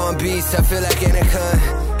 Skywalker on beats, I feel like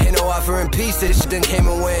Anakin. Ain't no offering peace, this shit done came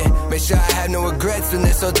and went. Make sure I have no regrets when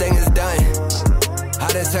this whole thing is done. I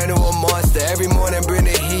done turned to a monster, every morning bring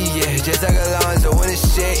the heat, yeah, just like Alonzo. When this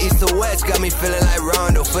shit east to west, got me feeling like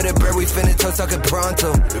Rondo. For the bread we finna toe talking pronto.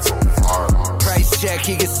 It's on fire. Price check,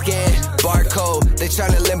 he can scan, barcode. They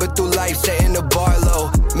tryna limber through life, setting the bar low.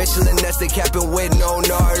 Michelin Ness, they capping with no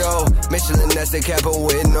Nardo. Michelin Ness, they capping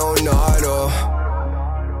with no Nardo.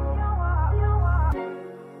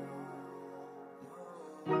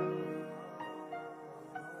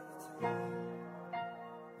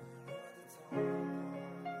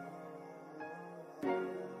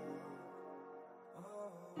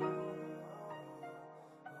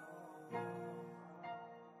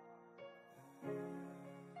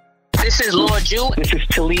 This is Lord Jew. This is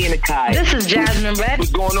Talia Nakai. This is Jasmine Red.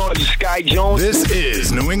 What's going on? This is Sky Jones. This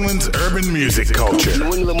is New England's urban music culture.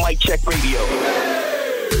 New England Mic Check Radio.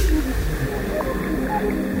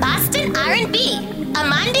 Boston R&B.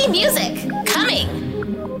 Amandi Music. Coming.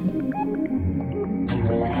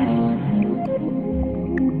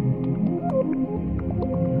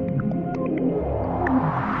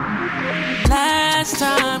 Last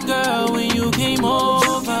time, girl, when you came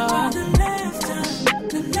over,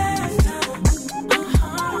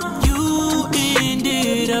 you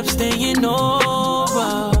ended up staying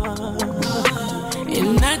over.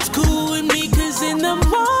 And that's cool with me, cause in the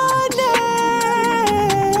morning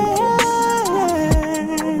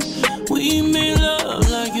we made love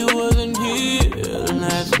like you wasn't here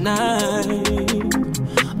last night.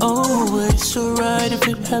 Oh, it's alright if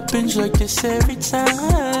it happens like this every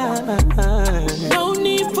time. No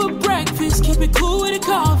need for breakfast, keep it cool with a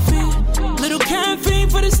coffee. Little caffeine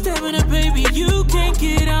for the stamina, baby, you can't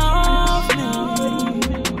get off me.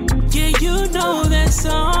 Yeah, you know that's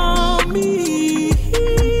on me.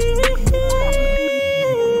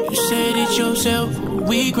 You said it yourself,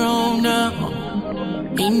 we grown now.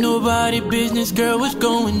 Ain't nobody business, girl, what's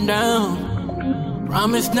going down?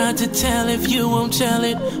 Promise not to tell if you won't tell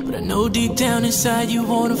it, but I know deep down inside you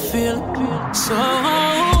wanna feel it. So,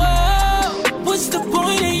 what's the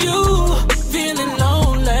point of you feeling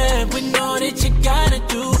lonely when all that you gotta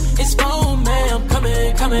do is phone me? I'm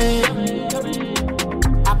coming.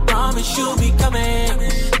 I promise you'll be coming.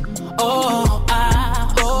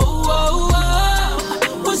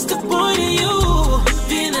 What's the point of you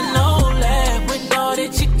feeling lonely when all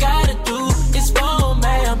that you gotta do is phone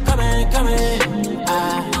me? I'm coming. I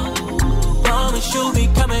promise you'll be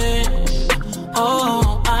coming.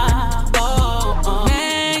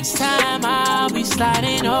 Next time I'll be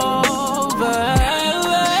sliding over.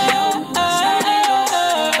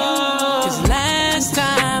 Cause last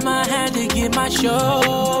time I had to get my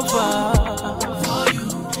chauffeur.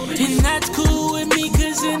 And that's cool with me,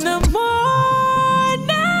 cause in the morning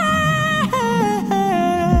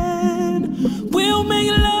we'll make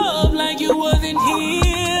love like you wasn't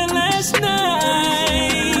here last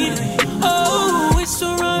night. Oh, it's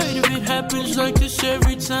alright if it happens like this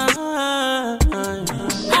every time.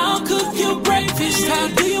 I'll cook your breakfast, how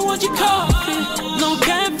do you want your coffee? No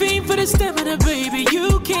caffeine for the stamina, baby,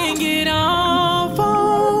 you can't get off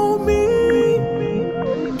on me.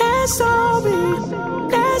 That's all me,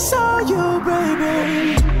 that's all you,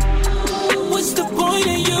 baby. What's the point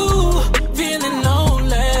of you feeling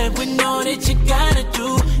lonely when all that you gotta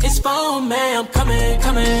do is phone me? I'm coming.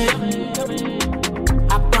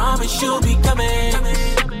 I promise you'll be coming.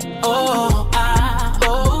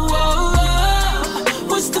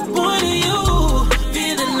 What's the point of you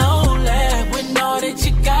feeling lonely when all that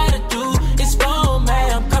you gotta do is phone me?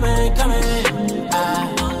 I'm coming. I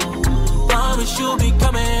promise you'll be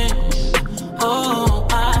coming.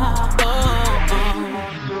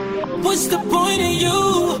 What's the point of you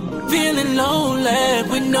feeling lonely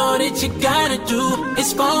when all that you gotta do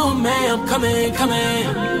is phone me? I'm coming.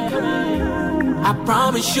 I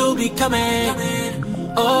promise you'll be coming.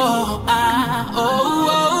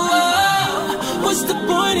 What's the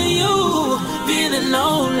point of you feeling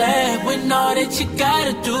lonely when all that you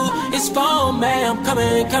gotta do is phone me? I'm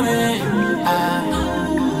coming.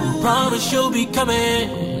 I promise you'll be coming.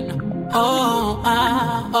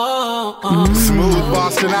 Smooth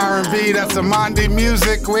Boston R&B, that's Amandi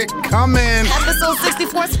Music. We're coming. Episode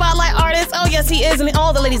 64 Spotlight Artist. Oh, yes, he is. And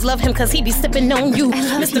all the ladies love him because he be sipping on you.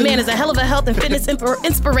 Mr. Man is a hell of a health and fitness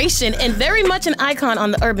inspiration and very much an icon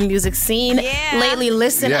on the urban music scene. Lately,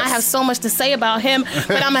 listen, I have so much to say about him,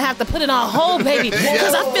 but I'm going to have to put it on hold, baby,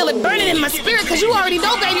 because I feel it burning in my spirit because you already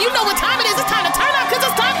know, baby. You know what time it is. It's time to turn up because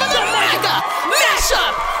it's time for the Mega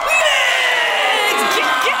Mashup Mix.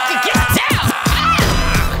 Get down.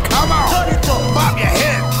 Come on. Bob your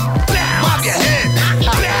head. Bob your head.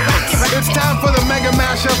 It's time for the Mega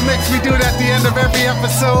Mashup Mix. We do it at the end of every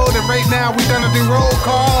episode. And right now we're going to do roll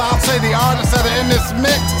call. I'll say the artists that are in this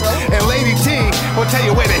mix. And Lady T will tell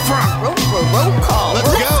you where they from. Roll call.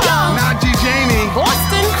 Let's go. Najee Janie.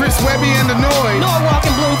 Boston. Chris Webby and the Noise. Norwalk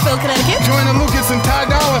and Bloomfield, Connecticut. Joyner Lucas and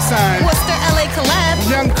Ty Dolla $ign. Worcester, LA Collab.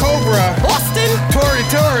 Young Cobra. Boston. Tori.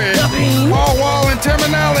 Wall and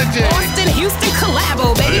Terminology. Boston, Houston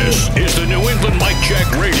Collabo, baby. This is the New England Mic Check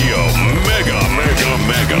Radio Mega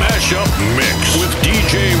Mashup Mix with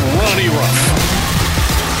DJ Ronnie Ruff.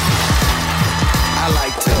 I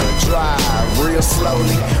like to drive real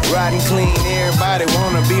slowly, riding clean, everybody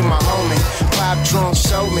wanna be my homie. Pop trunk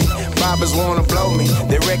show me, boppers wanna blow me.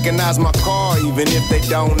 They recognize my car even if they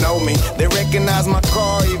don't know me. They recognize my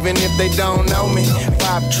car even if they don't know me.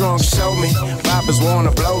 Pop trunk show me, boppers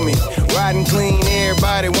wanna blow me. Riding clean,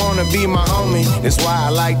 everybody wanna be my homie. That's why I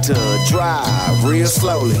like to drive real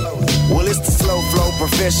slowly. Well, it's the slow flow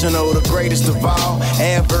professional, the greatest of all.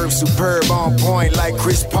 Adverb superb on point like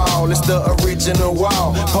Chris Paul. It's the original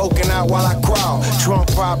wall, poking out while I crawl.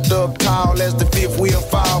 Trunk propped up tall as the fifth wheel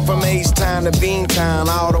fall. From H-Town to Beantown,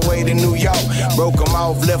 all the way to New York. Broke them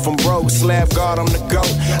off, left them broke, slap guard them to go.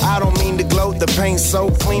 I don't mean to gloat, the paint so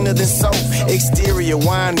cleaner than soap. Exterior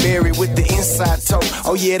wineberry with the inside toe.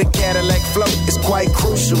 Oh yeah, the Cadillac float is quite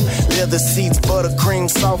crucial. Leather seats, buttercream,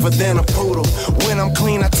 softer than a poodle. When I'm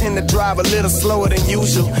clean, I tend to drive a little slower than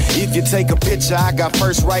usual. If you take a picture, I got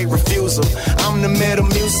first right refusal. I'm the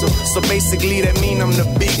Metamucil, so basically that mean I'm the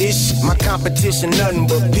big-ish. My competition, nothing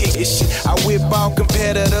but big-ish. I whip all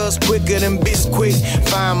competitors quicker than Bisquick.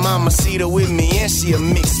 Find Mama Cedar with me and she a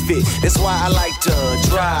mixed fit. That's why I like to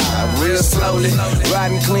drive real slowly.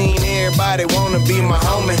 Riding clean, everybody wanna be my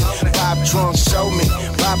homie. Pop trunk show me,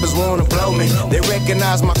 poppers wanna blow me. They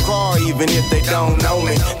recognize my car even if they don't know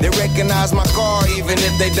me. They recognize my car even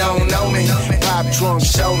if they don't know me. Pop trunk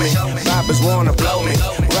show me, poppers wanna blow me.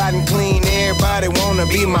 Riding clean, everybody wanna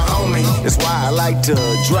be my homie. That's why I like to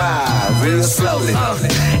drive real slowly.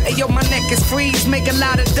 Hey yo, my neck is freeze, make a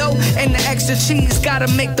lot of dough. And the extra cheese, gotta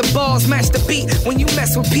make the balls match the beat. When you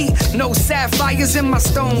mess with Pete, no sapphires in my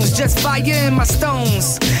stones, just fire in my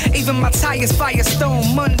stones. Even my tires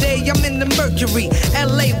firestone. Monday, I'm in the Mercury,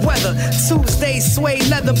 LA weather. Tuesday, suede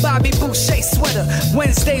leather, Bobby Boucher sweater.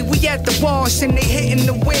 Wednesday, we at the wash and they hitting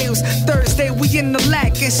the wheels. Thursday, we in the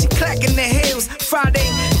lack and she clacking the heels. Friday,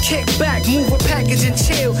 kick back, move a package and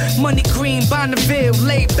chill. Money green, Bonneville,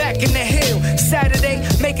 lay back in the hill. Saturday,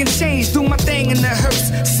 making change, do my thing in the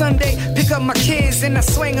hearse. Sunday, pick up my kids and I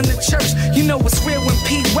swing on the church. You know what's real when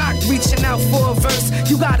P-Rock reaching out for a verse.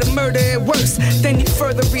 You gotta murder it worse, then you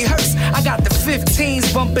further rehearse. I got the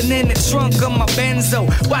 15s bumping in the trunk of my Benzo.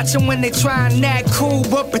 Watching when they try and act cool,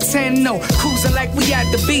 but pretend no. Cruising like we at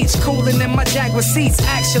the beach, cooling in my Jaguar seats.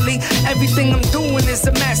 Actually, everything I'm doing is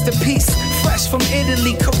a masterpiece. Fresh from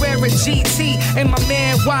Italy, Carrera GT. And my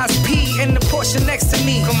man Wise P in the Porsche next to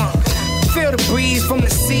me. Come on. Feel the breeze from the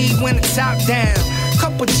sea when the top down.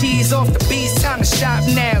 Couple G's off the beats, time to shop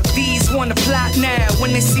now. These wanna plot now.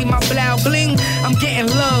 When they see my blow bling, I'm getting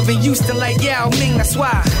love in Houston like Yao Ming, that's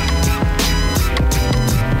why.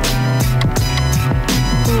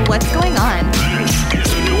 What's going on? This is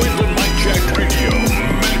the New England Mic Check Radio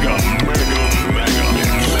Mega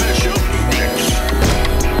Mashup Mix.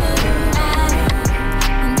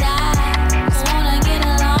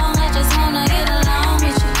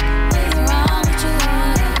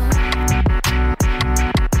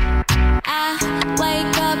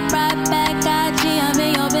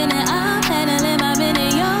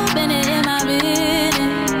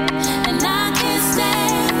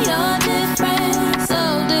 Different, so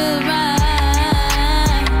divine.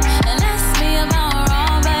 And ask me about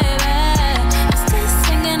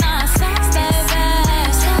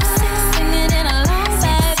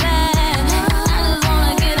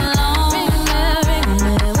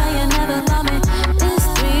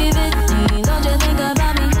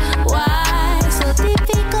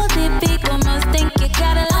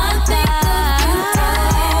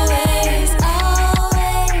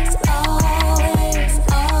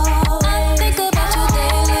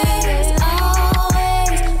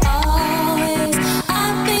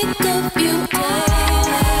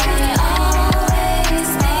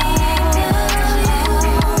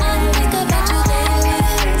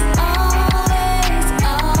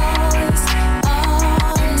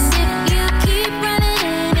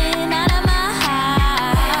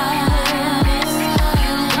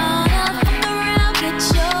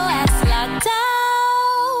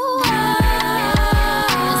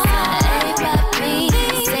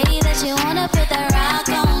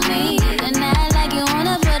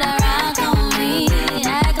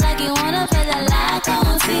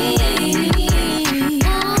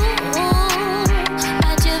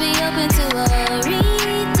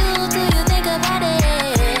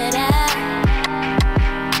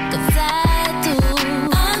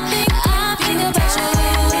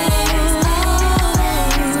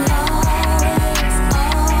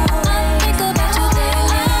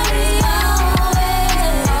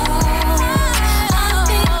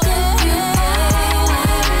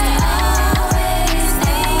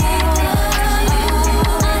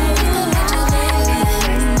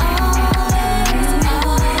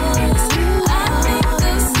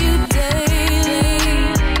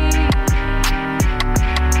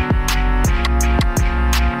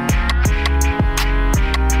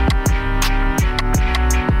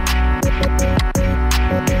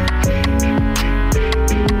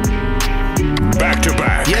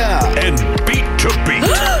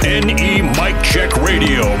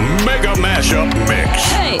mashup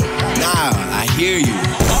mix. Hey. Nah, I hear you.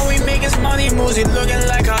 All we make is money moves, it looking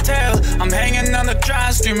like cartel. I'm hanging on the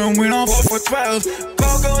drive, streaming, we don't vote for 12.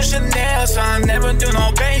 Coco Chanel, so I never do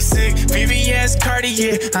no basic. VVS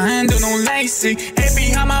Cartier, I ain't do no LASIK. Hey,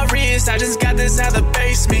 behind my wrist, I just got this out the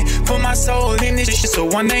basement. Put my soul in this shit, so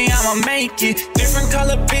one day I'ma make it. Different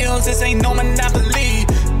color bills, this ain't no monopoly.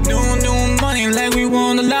 New money like we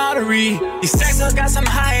won the lottery. These stacks all got some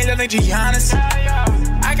high, look like Giannis.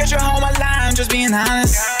 I got your home alive, just being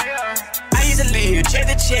honest. I used to live, check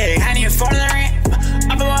the check, I need a phone rent.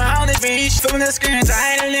 Up in my house, this bitch, filming the screens, I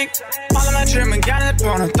hate a lick. All of my trimming, got it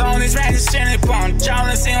on, throwing these rats, standing upon.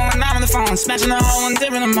 Jawing, seeing when I'm on the phone, smashing the hole in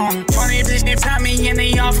different amount. 20 bitch, they taught me, and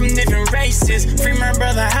they all from different races. Free my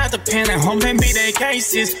brother, had the pen, and hope they beat their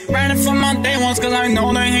cases. Riding for my day ones, cause I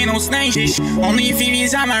know there ain't no snake shit. Only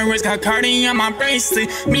Phoebe's on my wrist, got Cardi on my bracelet.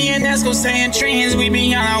 Me and Esco saying trends, we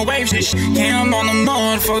be on our wave shit. Can't on the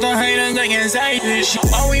mud, fuck the haters, they can say this.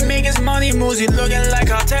 All we make is money moves, it looking like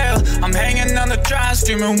cartel. I'm hanging on the drive,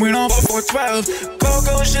 streaming, we don't vote for 12.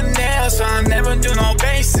 Coco Chanel, so I never do no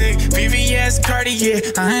basic. VVS Cartier,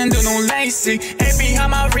 I ain't do no LASIK. Hey,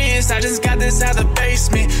 behind my wrist, I just got this out the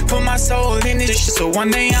basement. Put my soul in this shit, so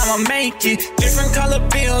one day I'ma make it. Different color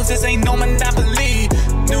bills, this ain't no monopoly.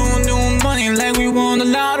 New money like we won the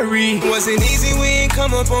lottery. Wasn't easy, we ain't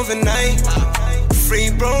come up overnight. Free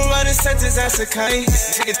bro, riding sentence as a kite.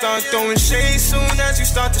 Niggas start throwing shade soon as you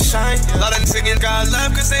start to shine. A lot of niggas got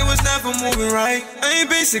left cause they was never moving right. I ain't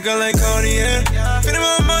basic, I like Cartier. Feeling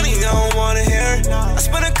my money, I don't wanna hear it. I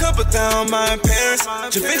spent a couple thousand on my parents.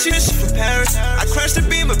 Javinci and shit from Paris. I crashed the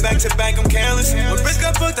Beamer back to back, I'm careless. My wrist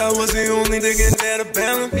got booked, I was the only nigga there to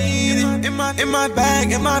balance me. In my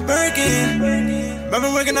bag, in my Birkin.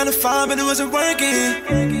 Remember working on the 5, but it wasn't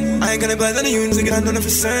working. I ain't gonna blame none of you, nigga, I know that for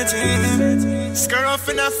certain. Skirt off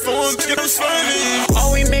in that phone, bitch, I'm swerving.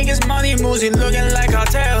 All we make is money moves, it looking like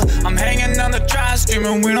cartel. I'm hanging on the drive,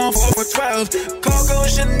 streaming, we don't vote for 12. Coco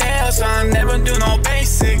Chanel, so I never do no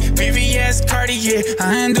basic. VVS Cartier,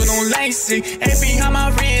 I ain't do no LASIK. Hey, behind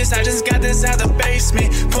my wrist, I just got this out the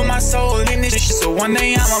basement. Put my soul in this shit, so one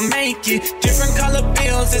day I'ma make it. Different color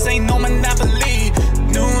bills, this ain't no monopoly.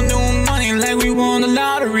 New money like we won the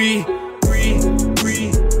lottery.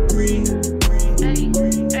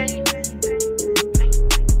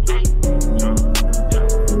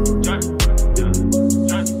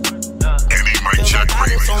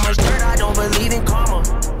 So much dirt, I don't believe in karma.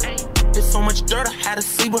 There's so much dirt, I had to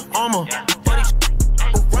sleep with armor. But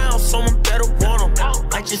around, someone better want them.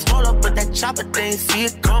 I just roll up with that chopper, they ain't see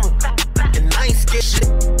it coming. And I ain't scared shit,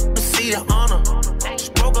 to see the honor.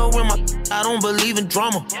 Just broke up with my, I don't believe in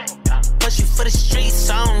drama. Push you for the streets,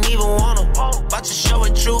 I don't even want them. About to show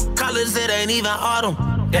it true colors, it ain't even autumn.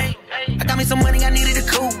 Yeah. I got me some money, I needed a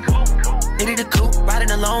coupe. Needed a coupe,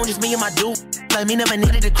 riding alone, just me and my dude. Like me never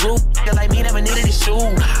needed a group, like me never needed a shoe.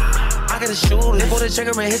 I got a shooter, they pull the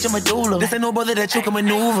trigger and hit your medulla. This ain't no brother that you can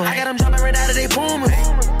maneuver. I got them dropping right out of they Pumas.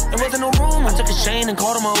 There wasn't no room, I took a chain and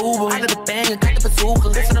called him a Uber. I did a bang and cracked the bazooka.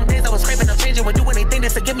 Listen, them days I was scraping, I'm changing, would do anything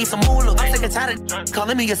just to give me some moolah. I'm sick and tired of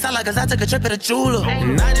calling me a seller, cause I took a trip to the jeweler.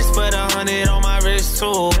 And I just put 100 on my wrist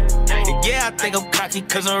too. And yeah, I think I'm cocky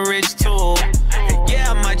cause I'm rich too. And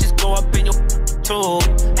yeah, I might just go up in your too.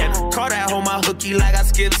 And the car that hold my hooky like I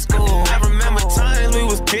skipped school. I remember times we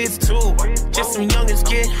was kids too. Just some youngins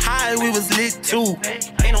get high, we was lit too.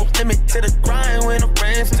 Ain't no limit to the grind when the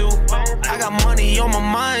friends do. I got money on my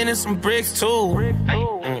mind and some bricks too.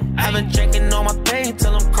 I've been drinking on my pain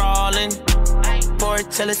till I'm crawling. Pour it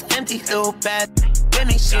till it's empty, feel bad.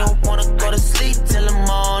 Baby, she don't wanna go to sleep till the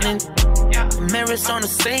morning. Mirrors on the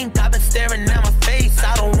sink, I've been staring at my face.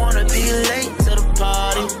 I don't wanna be late to the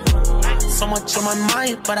party. So much on my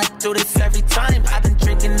mind, but I do this every time. I've been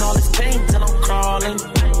drinking all this pain till I'm crawling.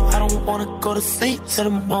 I don't wanna go to sleep till the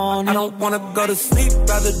morning. I don't wanna go to sleep,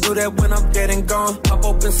 rather do that when I'm dead and gone. Pop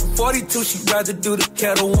open some 42, she'd rather do the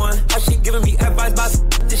kettle one. How she giving me advice about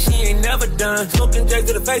that she ain't never done. Smoking J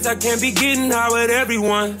to the face, I can't be getting high with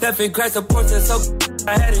everyone. Left and crashed a Porsche, so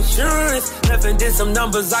I had insurance. Left and did some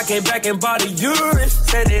numbers, I came back and bought a urine.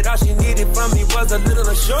 Said that all she needed from me was a little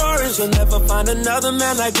assurance. She'll never find another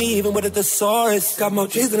man like me, even with a thesaurus. Got more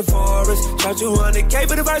trees in the forest. Shot 200K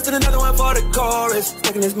for the verse and another one for the chorus.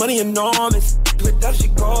 Stacking this money enormous. With that, she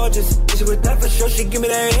gorgeous. She with that for sure, she give me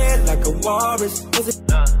that head like a walrus. Was it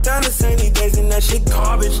down the sunny days and that shit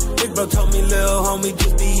garbage? Big bro told me, little homie,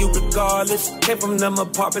 just be you regardless. Came from them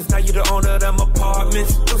apartments, now you the owner of them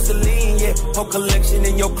apartments. Celine, yeah, whole collection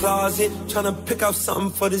in your closet. Tryna pick out something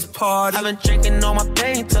for this party. I've been drinking all my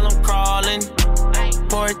pain till I'm crawling.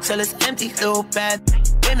 Pour it till it's empty, feel bad.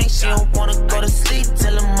 Baby, she don't wanna go to sleep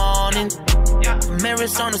till the morning.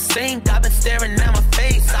 Mirrors on the sink, I've been staring at my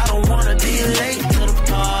face. I don't wanna be late to the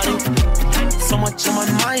party. So much on my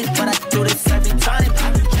mind, but I do this every time.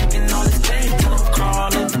 I've been drinking all this game till I'm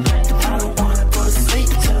crawling. I don't wanna go to sleep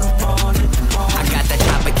till the morning. I got the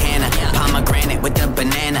Tropicana, pomegranate with the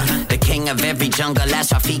banana. The king of every jungle,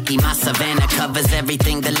 last Rafiki, my savannah. Covers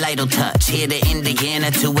everything the light'll touch. Here to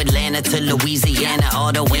Indiana, to Atlanta, to Louisiana,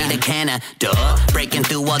 all the way to Canada. Breaking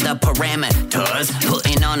through all the parameters.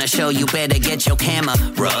 Putting on a show, you better get your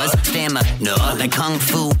cameras. Stamina, like Kung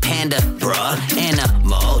Fu Panda, bruh.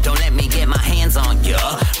 Animal, don't let me get my hands on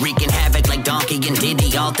ya. Wreaking havoc like Donkey and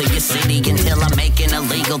Diddy all through your city until I'm making a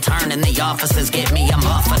legal turn and the officers get me. I'm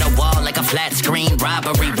off of the wall like a flat screen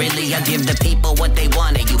robbery. Really, I give the people what they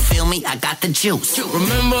wanted. You feel me? I got the juice.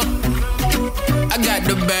 Remember, I got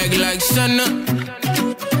the bag like Senna.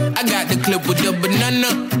 I got the clip with the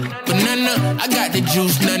banana. I got the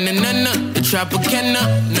juice, the Tropicana,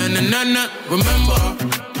 Remember,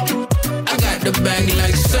 I got the bag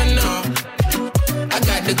like Senna. I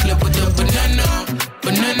got the clip with the banana.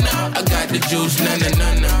 I got the juice,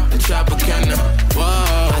 the Tropicana. Whoa.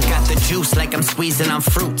 I got the juice like I'm squeezing on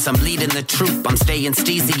fruits. I'm leading the troop. I'm staying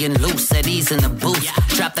steezy and loose at ease in the booth.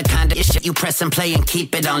 Drop the kind of shit you press and play and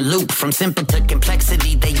keep it on loop. From simple to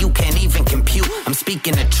complexity that you can't even compute. I'm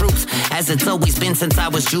speaking the truth, as it's always been since I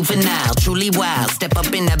was juvenile. Truly wild. Step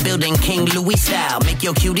up in the building, King Louis style. Make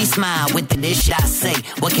your cutie smile with the dish I say.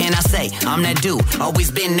 What can I say? I'm that dude,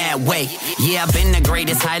 always been that way. Yeah, I've been the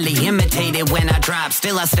greatest, highly imitated when I drop.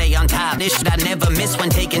 Still I stay on top. This shit I never miss when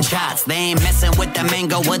taking shots. They ain't messing with the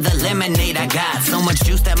mango or the lemonade I got. So much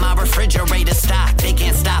juice that my refrigerator stock. They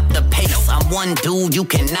can't stop the pace. I'm one dude you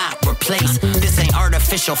cannot replace. This ain't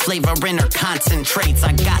artificial flavoring or concentrates.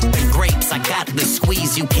 I got the grapes, I got the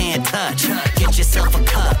squeeze you can't touch. Get yourself a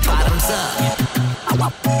cup, bottoms up.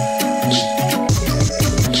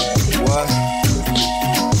 What?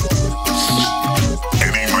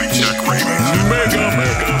 Any Mic Check Radio. Mega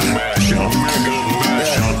mashup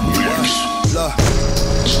mix. Look,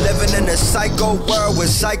 living in a psycho world where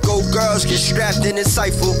psycho girls get strapped in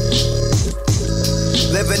insightful.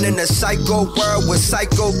 Living in a psycho world where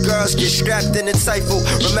psycho girls get strapped in insightful.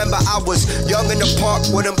 Remember I was young in the park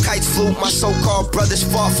where them kites flew. My so-called brothers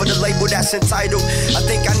fought for the label that's entitled. I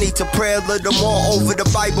think I need to pray a little more over the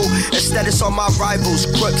Bible. Instead it's on my rivals,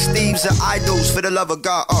 crooks, thieves, and idols. For the love of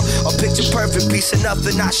God, a picture perfect piece of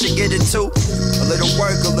nothing I should get it too. A little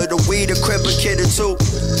work, a little weed, a crib, a kid or two.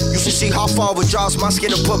 You should see how far with jaws my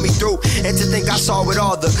skin will put me through. And to think I saw it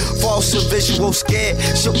all, the false and visual scared.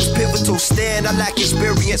 Shit was pivotal, stand, I lack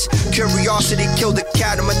experience. Curiosity killed the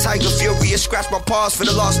cat, I'm a tiger furious. Scratch my paws for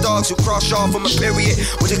the lost dogs who crossed off from a period.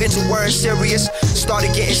 Was against the word serious,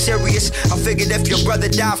 started getting serious. I figured if your brother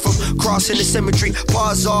died from crossing the cemetery,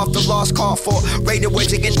 pause off the lost call for rated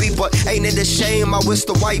ways against me. But ain't it a shame, I wish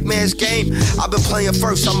the white man's game. I've been playing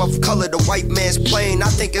first, I'm of color, the white man's playing. I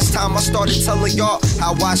think it's time I started telling y'all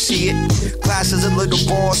how I see it. Class is a little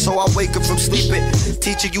boring, so I wake up from sleeping.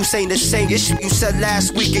 Teacher, you saying the same shit you said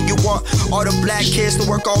last week, and you want all the black kids to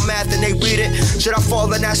work on math and they read it. Should I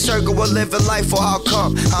fall in that circle of living life, or how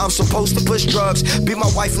come how I'm supposed to push drugs, be my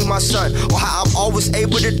wife and my son, or how I'm always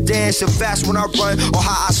able to dance and fast when I run, or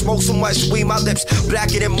how I smoke so much weed my lips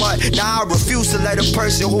blacker than mud. Now I refuse to let a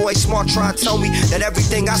person who ain't smart try and tell me that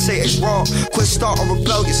everything I say is wrong. Quit starting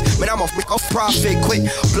rebellious, man, I'm a prophet. Quit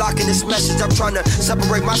blocking this message, I'm trying to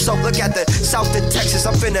separate myself. Look at the South in Texas,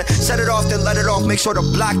 I'm finna set it off, then let it off. Make sure to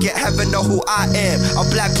block it, heaven know who I am. I'm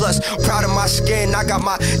black plus, proud of my skin. I got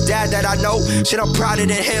my dad that I know, shit I'm prouder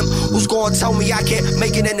than him. Who's gonna tell me I can't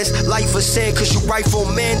make it in this life of sin? Cause you rightful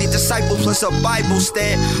man, the disciple plus a Bible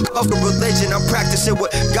stand. Of the religion, I'm practicing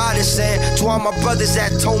what God is saying. To all my brothers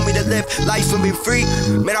that told me to live life and be free,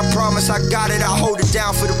 man, I promise I got it, I'll hold it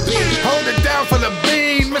down for the beat. Hold it down for the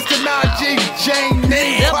beat, Mr. Najee, Jane,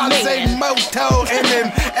 Quasi Moto, and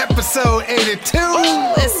then episode 82.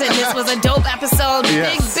 Listen, this was a dope episode.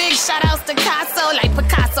 Yes. Big shout outs to Casso, like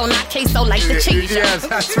Picasso, not queso, like the cheese. Yes,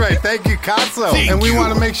 that's right. Thank you, Casso. And we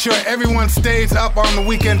want to make sure everyone stays up on the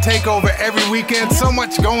Weekend Takeover every weekend. So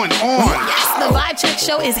much going on. Yes, the Vibe Check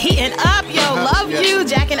Show is heating up. Yo, love you,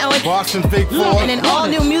 Jack and Owen. Boston's Big Four. And an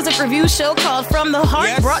all-new music review show called From the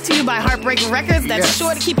Heart, brought to you by Heartbreak Records. That's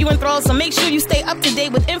sure to keep you enthralled, so make sure you stay up to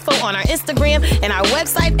date with info on our Instagram and our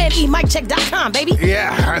website, nemiccheck.com, baby.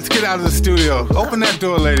 Yeah, let's get out of the studio. Open that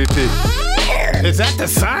door, Lady T. Is that the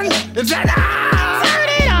sun? Is that... Turn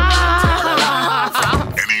it off!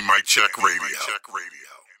 Any Mic Check Radio.